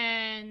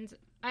 And,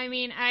 I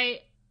mean,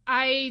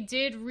 I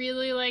did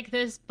really like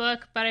this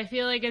book, but I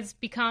feel like it's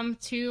become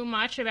too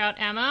much about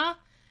Emma,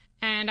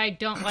 and I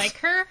don't like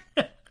her.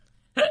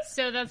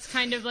 So that's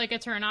kind of like a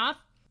turnoff.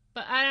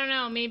 But I don't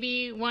know,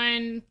 maybe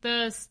when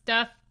the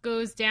stuff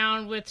goes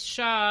down with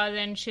Shaw,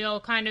 then she'll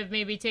kind of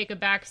maybe take a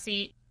back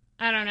seat.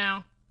 I don't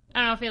know.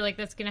 I don't feel like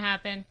that's going to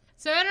happen.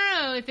 So I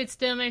don't know if it's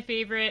still my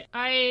favorite.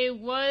 I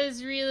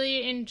was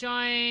really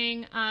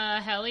enjoying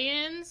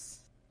Hellions,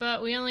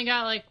 but we only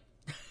got like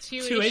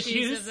two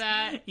issues of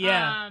that.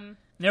 Yeah.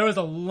 There was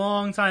a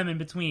long time in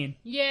between.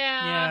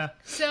 Yeah.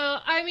 So,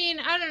 I mean,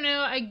 I don't know.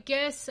 I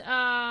guess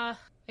so.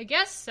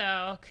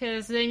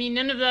 Because, I mean,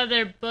 none of the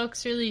other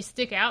books really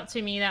stick out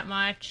to me that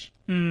much.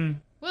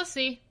 We'll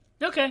see.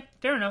 Okay,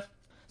 fair enough.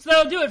 So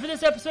that'll do it for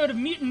this episode of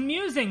Mutant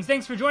Musings.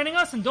 Thanks for joining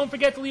us, and don't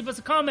forget to leave us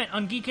a comment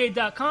on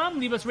Geekade.com,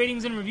 leave us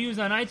ratings and reviews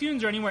on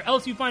iTunes or anywhere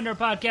else you find our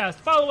podcast.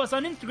 Follow us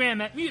on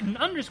Instagram at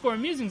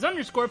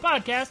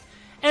mutant_musings_podcast,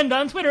 and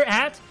on Twitter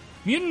at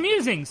Mutant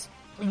Musings.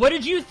 What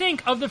did you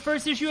think of the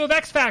first issue of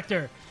X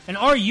Factor? And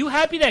are you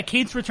happy that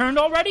Kate's returned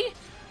already?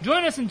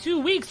 Join us in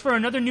 2 weeks for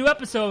another new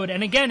episode,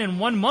 and again in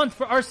 1 month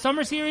for our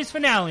summer series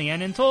finale.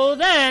 And until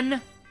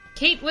then...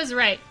 Kate was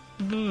right.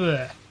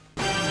 Bleh.